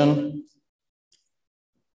erosion.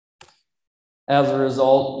 As a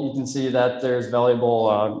result, you can see that there's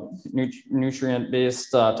valuable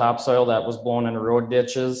nutrient-based topsoil that was blown into road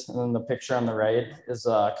ditches. And then the picture on the right is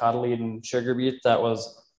cotyledon sugar beet that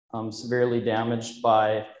was severely damaged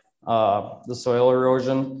by the soil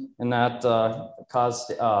erosion, and that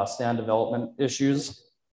caused stand development issues.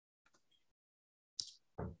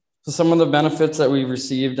 So some of the benefits that we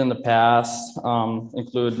received in the past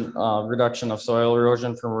include reduction of soil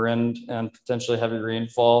erosion from wind and potentially heavy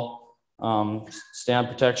rainfall, stand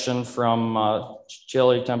protection from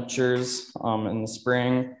chilly temperatures in the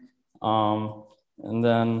spring, and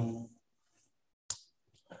then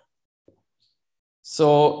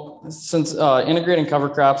so since integrating cover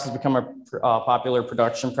crops has become a popular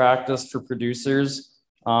production practice for producers,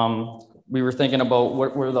 we were thinking about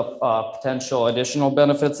what were the potential additional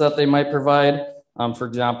benefits that they might provide. For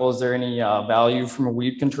example, is there any value from a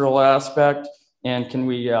weed control aspect? And can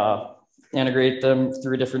we integrate them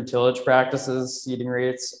through different tillage practices, seeding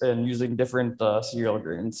rates, and using different cereal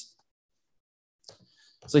grains?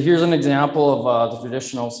 So here's an example of the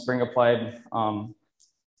traditional spring applied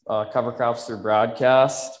cover crops through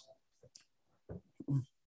broadcast.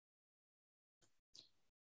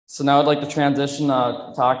 So now I'd like to transition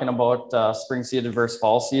talking about spring seeded versus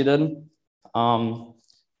fall seeded.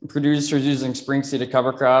 Producers using spring seeded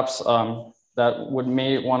cover crops that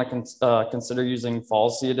may want to consider using fall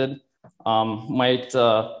seeded might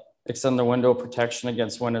extend the window of protection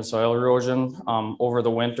against wind and soil erosion over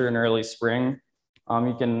the winter and early spring.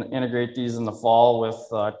 You can integrate these in the fall with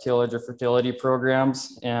tillage or fertility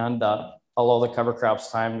programs and allow the cover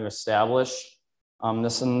crops time to establish.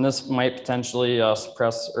 This might potentially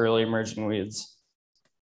suppress early emerging weeds.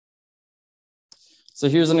 So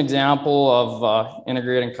here's an example of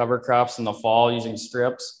integrating cover crops in the fall using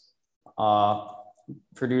strips.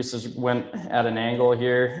 Producers went at an angle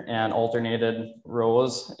here and alternated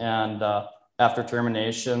rows, and after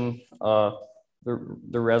termination, the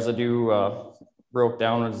residue broke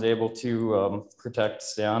down and was able to protect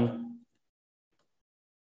stand.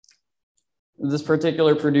 This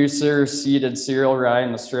particular producer seeded cereal rye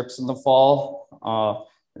in the strips in the fall.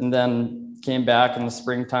 and then came back in the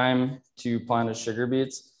springtime to plant sugar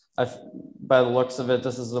beets. By the looks of it,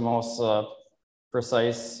 this is the most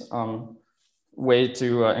precise way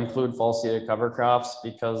to include fall seeded cover crops,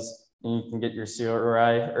 because you can get your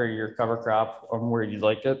CRI or your cover crop where you'd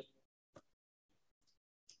like it.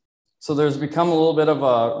 So there's become a little bit of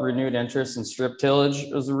a renewed interest in strip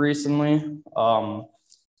tillage as recently.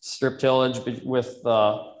 Strip tillage with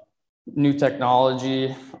new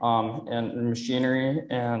technology and machinery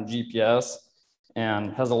and GPS,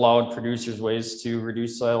 and has allowed producers ways to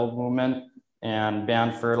reduce soil movement and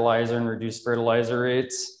ban fertilizer and reduce fertilizer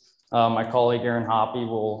rates. My colleague Aaron Hoppy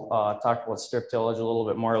will talk about strip tillage a little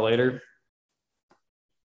bit more later.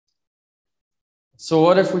 So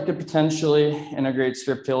what if we could potentially integrate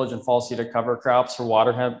strip tillage and fall seeded cover crops for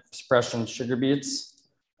water hemp suppression sugar beets?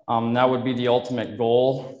 That would be the ultimate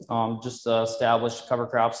goal, just to establish cover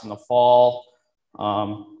crops in the fall,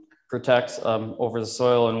 protects over the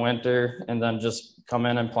soil in winter, and then just come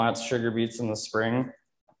in and plant sugar beets in the spring.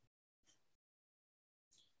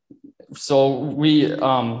 So we,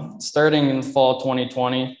 starting in fall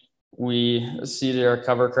 2020, we seeded our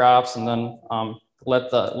cover crops and then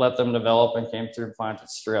let them develop and came through planted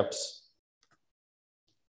strips.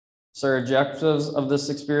 So our objectives of this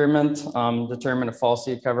experiment, determine if fall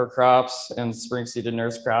seed cover crops and spring seeded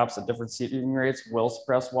nurse crops at different seeding rates will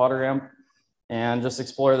suppress water hemp, and just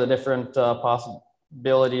explore the different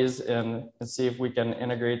possibilities and see if we can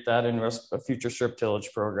integrate that into a future strip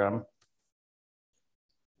tillage program.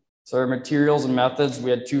 So our materials and methods,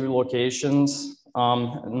 we had 2 locations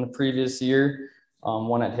in the previous year,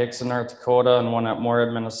 one at Hickson, North Dakota, and one at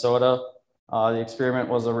Moorhead, Minnesota. The experiment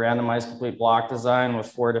was a randomized complete block design with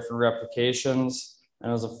 4 different replications, and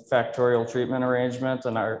it was a factorial treatment arrangement.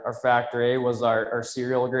 And our factor A was our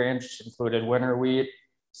cereal grain, which included winter wheat,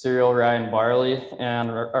 cereal rye, and barley.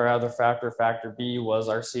 And our other factor B, was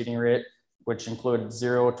our seeding rate, which included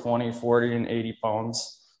 0, 20, 40, and 80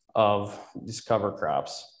 pounds of these cover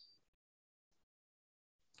crops.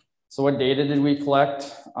 So what data did we collect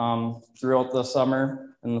throughout the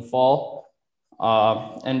summer and the fall?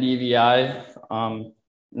 NDVI,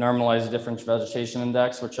 normalized difference vegetation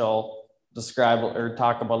index, which I'll describe or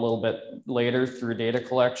talk about a little bit later through data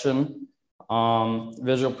collection.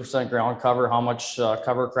 Visual percent ground cover, how much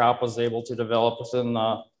cover crop was able to develop within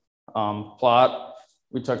the plot.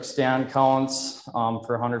 We took stand counts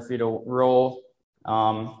per 100 feet a row,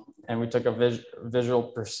 and we took a visual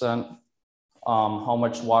percent, how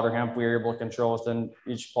much water hemp we were able to control within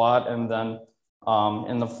each plot. And then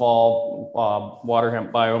in the fall, water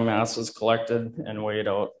hemp biomass was collected and weighed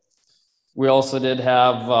out. We also did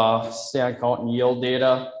have stand count and yield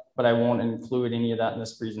data, but I won't include any of that in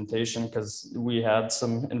this presentation because we had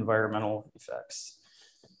some environmental effects.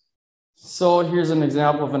 So here's an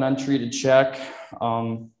example of an untreated check.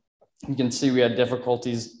 You can see we had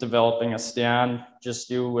difficulties developing a stand just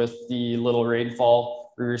due with the little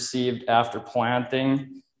rainfall we received after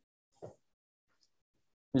planting.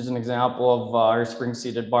 Here's an example of our spring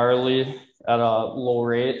seeded barley at a low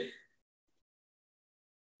rate.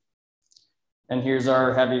 And here's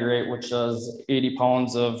our heavy rate, which is 80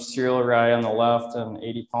 pounds of cereal rye on the left and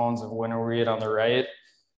 80 pounds of winter wheat on the right.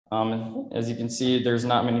 As you can see, there's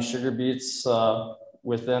not many sugar beets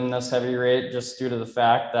within this heavy rate, just due to the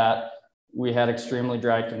fact that we had extremely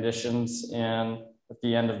dry conditions at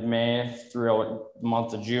the end of May throughout the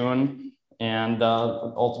month of June. And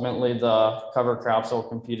ultimately the cover crops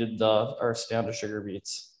outcompeted our stand of sugar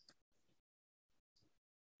beets.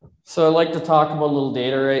 So I'd like to talk about a little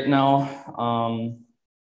data right now.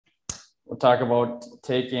 We'll talk about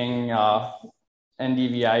taking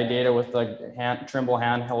NDVI data with the Trimble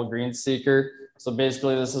handheld green seeker. So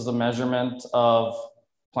basically this is a measurement of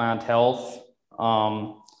plant health.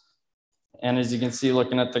 And as you can see,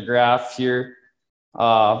 looking at the graph here,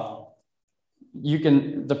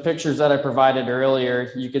 the pictures that I provided earlier,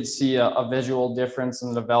 you could see a visual difference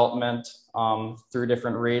in development through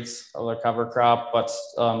different rates of the cover crop, but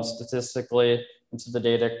statistically, into the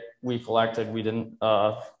data we collected, we didn't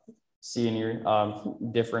see any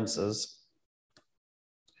differences.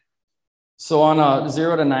 So on a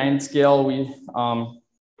 0 to 9 scale, we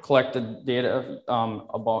collected data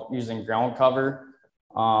about using ground cover,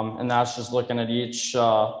 and that's just looking at each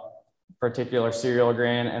particular cereal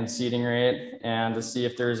grain and seeding rate, and to see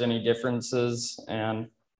if there's any differences and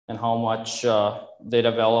how much they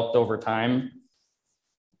developed over time.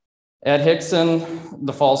 At Hickson,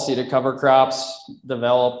 the fall seeded cover crops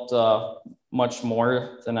developed much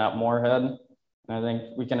more than at Moorhead. And I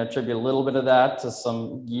think we can attribute a little bit of that to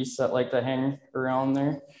some geese that like to hang around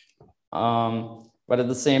there. But at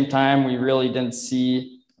the same time, we really didn't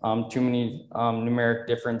see too many numeric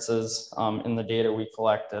differences in the data we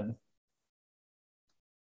collected.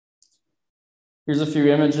 Here's a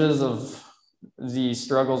few images of the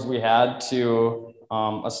struggles we had to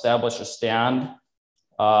establish a stand.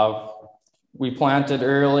 We planted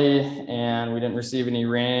early and we didn't receive any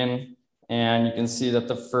rain. And you can see that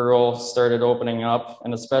the furrow started opening up,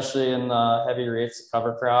 and especially in the heavy rates of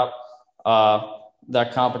cover crop,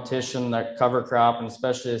 that competition, that cover crop, and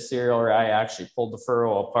especially a cereal rye actually pulled the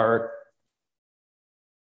furrow apart.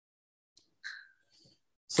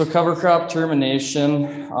 So cover crop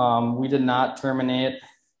termination, we did not terminate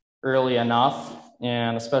early enough.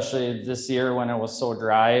 And especially this year when it was so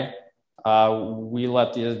dry, we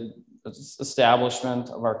let the establishment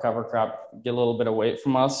of our cover crop get a little bit away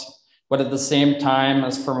from us. But at the same time,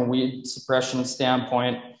 as from a weed suppression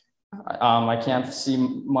standpoint, I can't see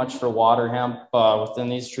much for water hemp within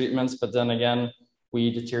these treatments, but then again,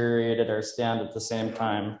 we deteriorated our stand at the same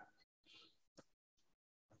time.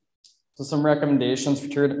 So some recommendations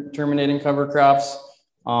for terminating cover crops.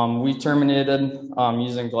 We terminated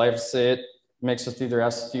using glyphosate mixed with either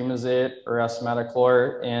S-fumazate or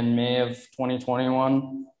S-metachlor in May of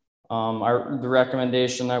 2021. The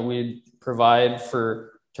recommendation that we provide for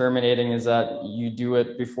terminating is that you do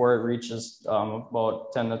it before it reaches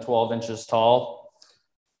about 10 to 12 inches tall.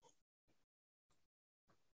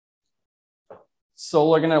 So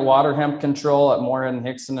looking at water hemp control at Moorhead and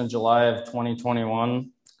Hickson in July of 2021,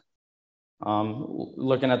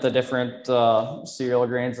 looking at the different cereal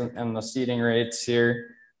grains and the seeding rates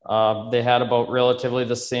here, they had about relatively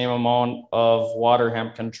the same amount of water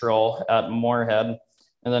hemp control at Moorhead.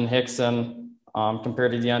 And then Hickson,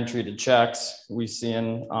 compared to the untreated checks, we see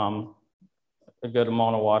in a good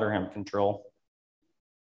amount of water hemp control.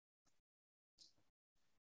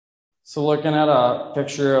 So looking at a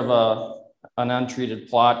picture of an untreated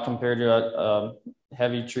plot compared to a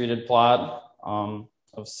heavy treated plot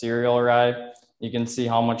of cereal rye, you can see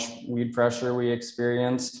how much weed pressure we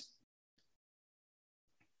experienced.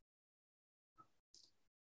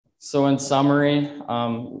 So in summary,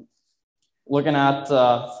 looking at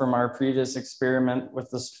from our previous experiment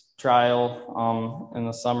with this trial in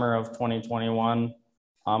the summer of 2021,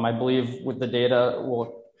 I believe with the data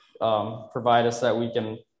will provide us that we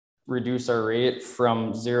can reduce our rate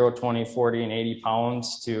from 0, 20, 40, and 80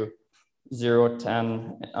 pounds to 0,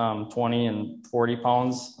 10, 20, and 40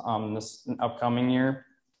 pounds this upcoming year.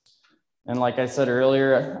 And like I said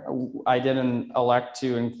earlier, I didn't elect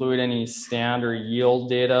to include any stand or yield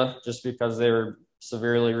data just because they were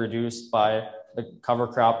severely reduced by the cover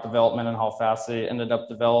crop development and how fast they ended up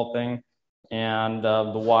developing, and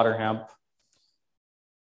the water hemp.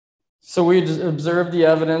 So we observed the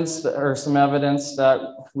evidence, or some evidence, that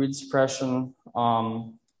weed suppression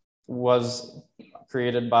was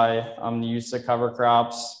created by the use of cover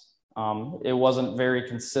crops. It wasn't very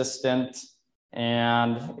consistent,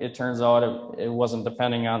 and it turns out it wasn't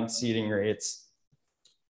depending on seeding rates.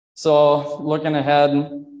 So looking ahead,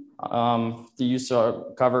 the use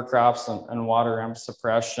of cover crops and water hemp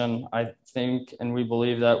suppression, I think, and we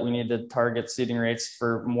believe that we need to target seeding rates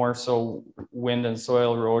for more so wind and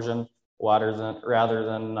soil erosion rather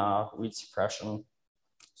than weed suppression.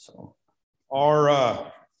 So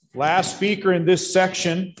our last speaker in this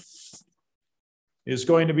section is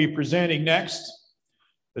going to be presenting next.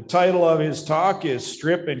 The title of his talk is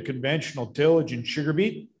Strip and Conventional Tillage in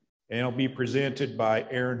Sugarbeet, and it'll be presented by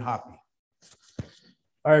Aaron Hoppy.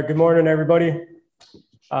 All right, good morning, everybody.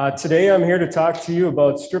 Today I'm here to talk to you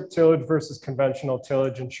about strip tillage versus conventional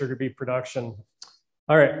tillage in sugar beet production.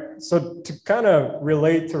 All right, so to kind of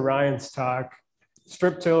relate to Ryan's talk,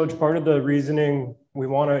 strip tillage, part of the reasoning we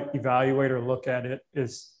want to evaluate or look at it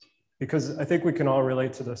is because I think we can all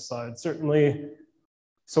relate to this slide. Certainly,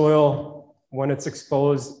 soil, when it's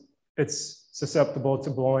exposed, it's susceptible to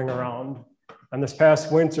blowing around. And this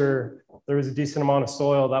past winter, there was a decent amount of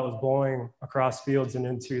soil that was blowing across fields and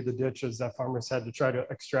into the ditches that farmers had to try to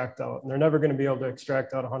extract out. And they're never going to be able to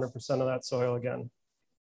extract out 100% of that soil again.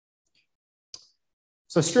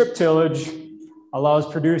 So strip tillage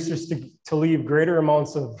allows producers to leave greater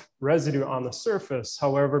amounts of residue on the surface,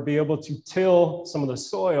 however, be able to till some of the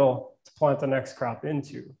soil to plant the next crop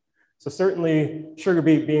into. So certainly sugar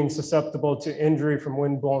beet being susceptible to injury from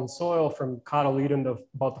wind-blown soil from cotyledon to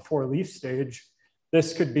about the 4-leaf stage,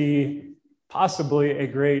 this could be possibly a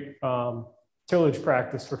great tillage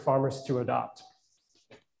practice for farmers to adopt.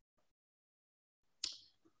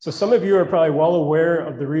 So some of you are probably well aware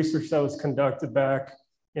of the research that was conducted back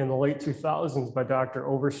in the late 2000s by Dr.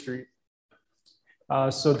 Overstreet.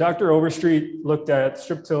 So Dr. Overstreet looked at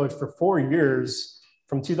strip tillage for 4 years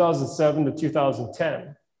from 2007 to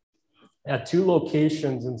 2010. at 2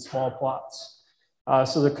 locations in small plots.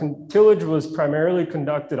 So the tillage was primarily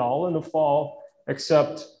conducted all in the fall,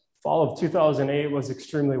 except fall of 2008 was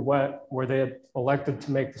extremely wet, where they had elected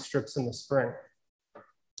to make the strips in the spring.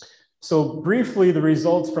 So briefly, the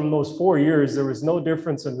results from those 4 years, there was no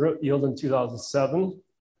difference in root yield in 2007.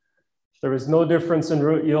 There was no difference in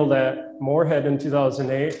root yield at Moorhead in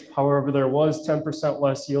 2008. However, there was 10%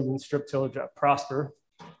 less yield in strip tillage at Prosper.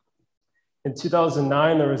 In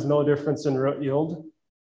 2009, there was no difference in root yield.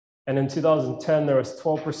 And in 2010, there was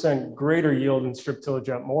 12% greater yield in strip tillage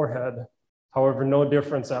at Moorhead. However, no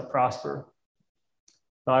difference at Prosper.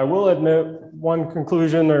 Now, I will admit one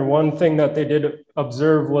conclusion or one thing that they did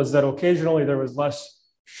observe was that occasionally there was less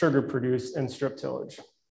sugar produced in strip tillage.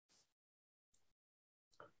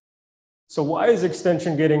 So why is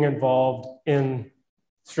Extension getting involved in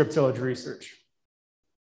strip tillage research?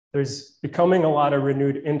 There's becoming a lot of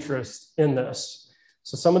renewed interest in this.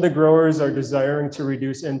 So some of the growers are desiring to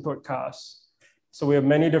reduce input costs. So we have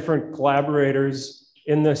many different collaborators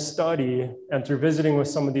in this study, and through visiting with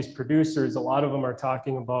some of these producers, a lot of them are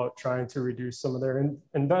talking about trying to reduce some of their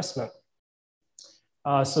investment.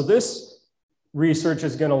 So this research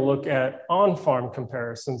is going to look at on-farm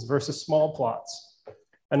comparisons versus small plots.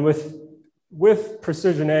 And with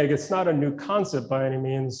precision ag, it's not a new concept by any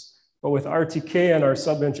means, but with RTK and our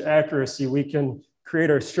sub-inch accuracy, we can create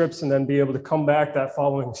our strips and then be able to come back that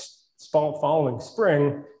following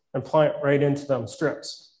spring and plant right into them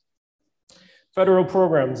strips. Federal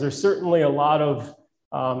programs, there's certainly a lot of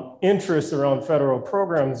interest around federal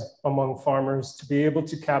programs among farmers to be able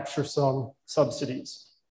to capture some subsidies.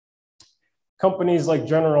 Companies like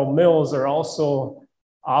General Mills are also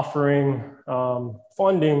offering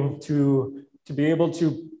funding to be able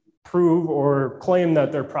to prove or claim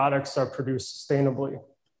that their products are produced sustainably.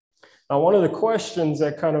 Now, one of the questions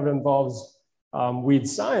that kind of involves weed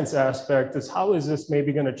science aspect is how is this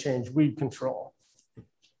maybe going to change weed control?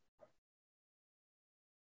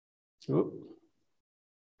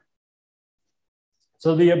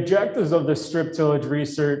 So the objectives of the strip tillage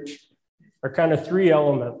research are kind of 3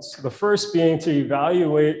 elements. The first being to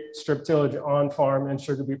evaluate strip tillage on farm and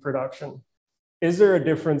sugar beet production. Is there a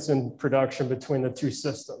difference in production between the 2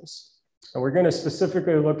 systems? And we're going to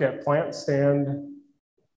specifically look at plant stand,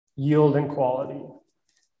 yield, and quality.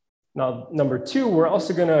 Now, number 2, we're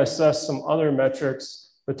also going to assess some other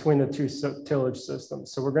metrics between the 2 tillage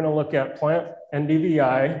systems. So we're going to look at plant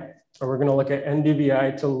NDVI, or we're going to look at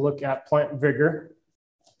NDVI to look at plant vigor.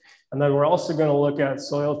 And then we're also going to look at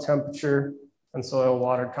soil temperature and soil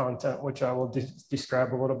water content, which I will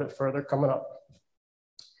describe a little bit further coming up.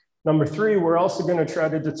 Number 3, we're also going to try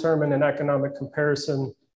to determine an economic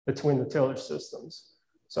comparison between the tillage systems.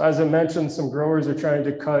 So as I mentioned, some growers are trying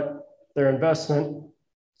to cut their investment.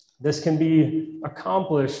 This can be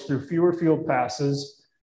accomplished through fewer field passes,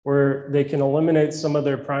 where they can eliminate some of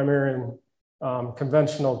their primary and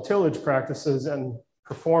conventional tillage practices and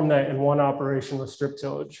perform that in one operation with strip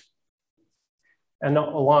tillage. And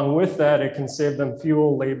along with that, it can save them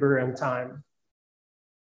fuel, labor, and time.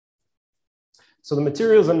 So the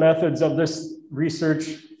materials and methods of this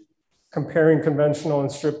research comparing conventional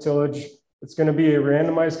and strip tillage, it's going to be a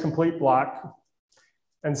randomized complete block.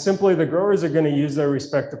 And simply the growers are going to use their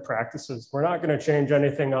respective practices. We're not going to change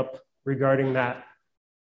anything up regarding that.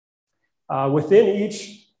 Within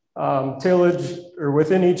each tillage, or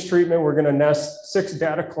within each treatment, we're going to nest 6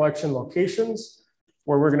 data collection locations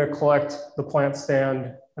where we're going to collect the plant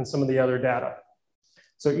stand and some of the other data.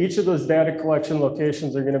 So each of those data collection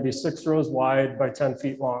locations are going to be 6 rows wide by 10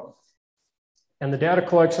 feet long. And the data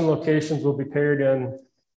collection locations will be paired in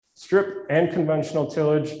strip and conventional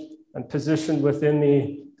tillage and positioned within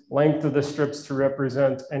the length of the strips to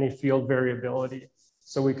represent any field variability.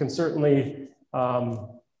 So we can certainly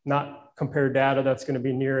not compare data that's going to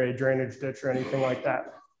be near a drainage ditch or anything like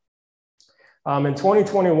that. In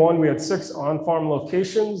 2021, we had 6 on-farm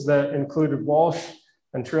locations that included Walsh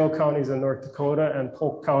and Trail counties in North Dakota and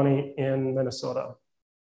Polk County in Minnesota.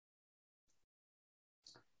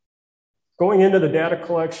 Going into the data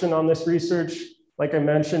collection on this research, like I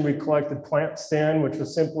mentioned, we collected plant stand, which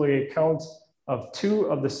was simply a count of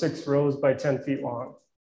 2 of the 6 rows by 10 feet long.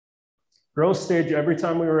 Growth stage, every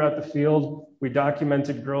time we were at the field, we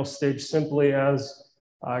documented growth stage simply as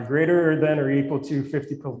greater than or equal to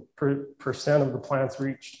 50% of the plants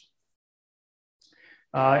reached.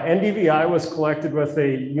 NDVI was collected with a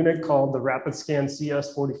unit called the Rapid Scan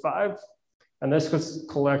CS45, and this was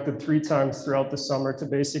collected 3 times throughout the summer to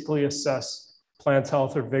basically assess plant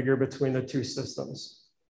health or vigor between the 2 systems.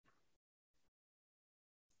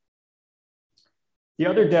 The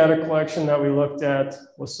other data collection that we looked at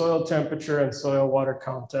was soil temperature and soil water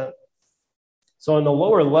content. So in the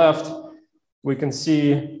lower left, we can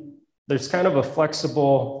see there's kind of a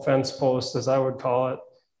flexible fence post, as I would call it,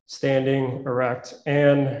 standing erect.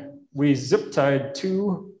 And we zip tied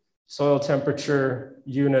 2 soil temperature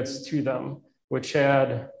units to them, which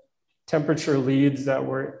had temperature leads that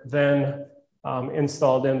were then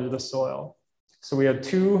installed into the soil. So we had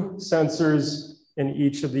 2 sensors in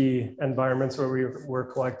each of the environments where we were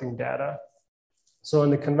collecting data. So in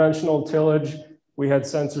the conventional tillage, we had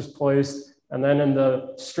sensors placed, and then in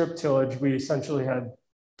the strip tillage, we essentially had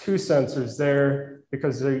 2 sensors there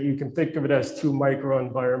because you can think of it as 2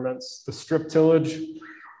 microenvironments, the strip tillage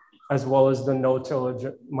as well as the no tillage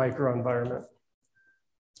microenvironment.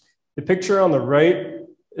 The picture on the right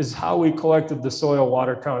is how we collected the soil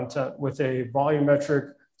water content with a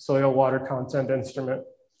volumetric soil water content instrument.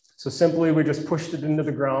 So simply we just pushed it into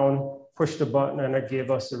the ground, pushed a button, and it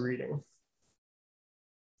gave us a reading.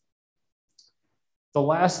 The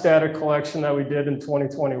last data collection that we did in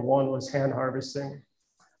 2021 was hand harvesting.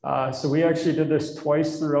 So we actually did this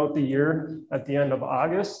twice throughout the year at the end of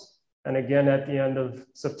August and again at the end of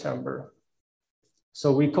September.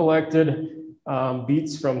 So we collected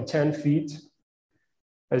beets from 10 feet,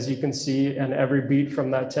 as you can see, and every beet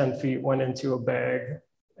from that 10 feet went into a bag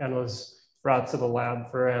and was brought to the lab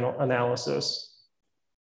for analysis.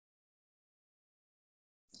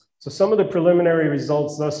 So some of the preliminary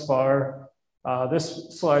results thus far,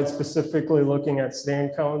 this slide specifically looking at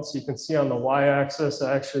stand counts. You can see on the y-axis,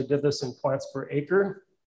 I actually did this in plants per acre.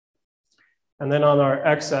 And then on our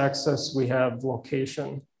x-axis, we have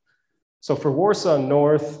location. So for Warsaw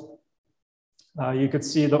North, you could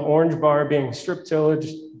see the orange bar being strip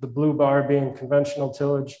tillage, the blue bar being conventional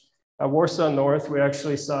tillage. At Warsaw North, we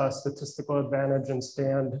actually saw a statistical advantage in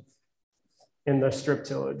stand in the strip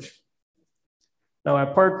tillage. Now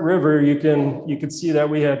at Park River, you could see that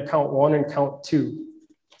we had count 1 and count 2.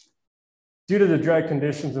 Due to the dry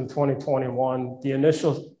conditions in 2021, the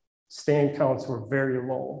initial stand counts were very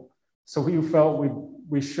low. So we felt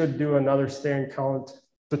we should do another stand count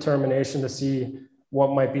determination to see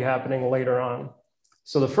what might be happening later on.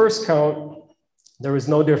 So the first count, there was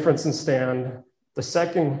no difference in stand. The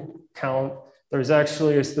second count, there's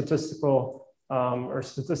actually a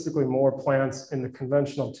statistically more plants in the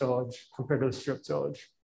conventional tillage compared to the strip tillage.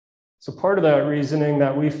 So part of that reasoning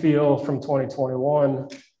that we feel from 2021,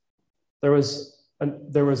 there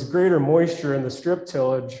was greater moisture in the strip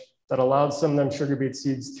tillage that allowed some of them sugar beet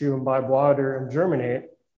seeds to imbibe water and germinate,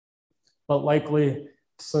 but likely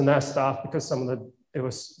to nest off because some of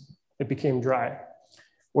it became dry.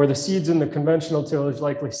 Where the seeds in the conventional tillage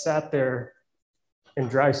likely sat there in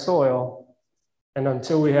dry soil, and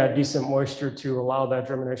until we had decent moisture to allow that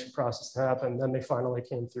germination process to happen, then they finally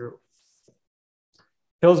came through.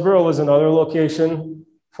 Hillsboro was another location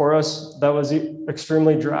for us that was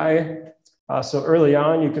extremely dry. So early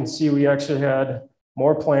on, you can see we actually had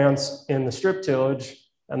more plants in the strip tillage.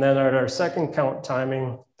 And then at our second count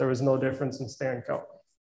timing, there was no difference in stand count.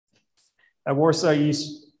 At Warsaw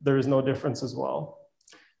East, there is no difference as well.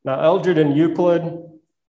 Now, Eldred and Euclid,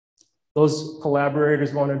 those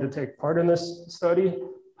collaborators wanted to take part in this study.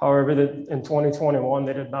 However, in 2021,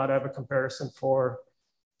 they did not have a comparison for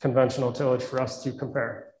conventional tillage for us to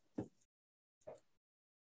compare.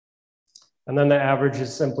 And then the average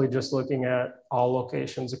is simply just looking at all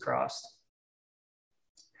locations across.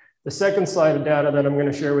 The second slide of data that I'm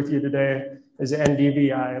going to share with you today is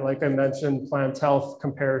NDVI. Like I mentioned, plant health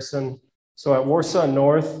comparison. So at Warsaw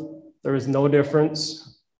North, there was no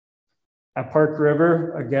difference. At Park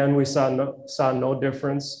River, again, we saw no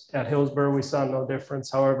difference. At Hillsboro, we saw no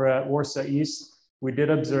difference. However, at Warsaw East, we did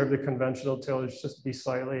observe the conventional tillage just be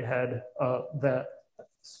slightly ahead of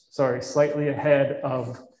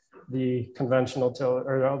the conventional tillage,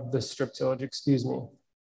 or of the strip tillage, excuse me.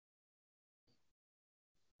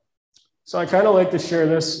 So I kind of like to share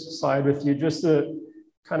this slide with you just to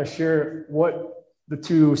kind of share what the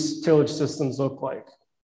two tillage systems look like.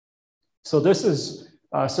 So this is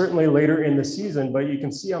certainly later in the season, but you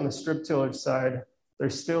can see on the strip tillage side, there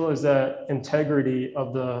still is that integrity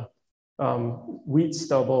of the wheat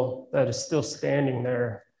stubble that is still standing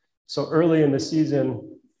there. So early in the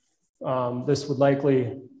season, this would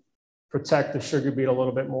likely protect the sugar beet a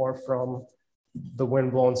little bit more from the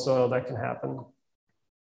wind-blown soil that can happen.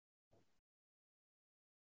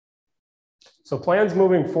 So plans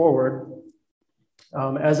moving forward,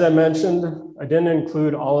 as I mentioned, I didn't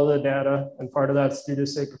include all of the data, and part of that's due to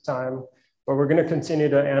sake of time, but we're going to continue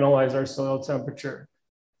to analyze our soil temperature.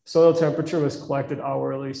 Soil temperature was collected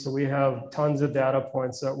hourly, so we have tons of data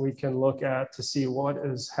points that we can look at to see what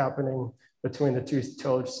is happening between the two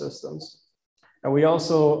tillage systems. And we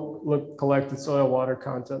also collected soil water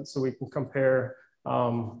content so we can compare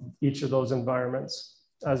each of those environments,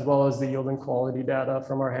 as well as the yield and quality data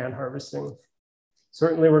from our hand harvesting.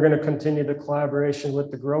 Certainly, we're going to continue the collaboration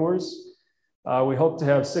with the growers. We hope to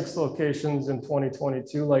have 6 locations in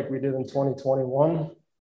 2022 like we did in 2021.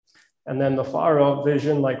 And then the far out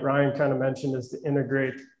vision, like Ryan kind of mentioned, is to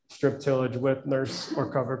integrate strip tillage with nurse or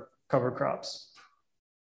cover crops.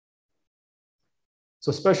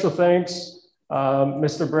 So special thanks,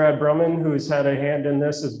 Mr. Brad Brumman, who's had a hand in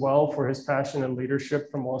this as well for his passion and leadership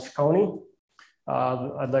from Walsh County.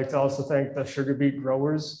 I'd like to also thank the Sugarbeet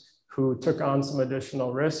growers who took on some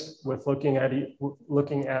additional risk with looking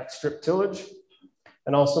at strip tillage,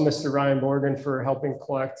 and also Mr. Ryan Morgan for helping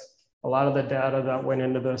collect a lot of the data that went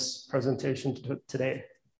into this presentation today.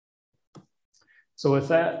 So with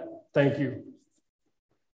that, thank you.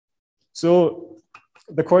 So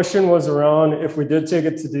the question was around, if we did take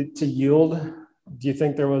it to yield, do you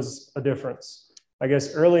think there was a difference? I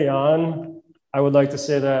guess early on, I would like to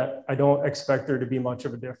say that I don't expect there to be much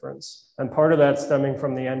of a difference. And part of that stemming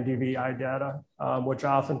from the NDVI data, which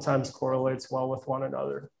oftentimes correlates well with one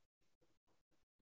another.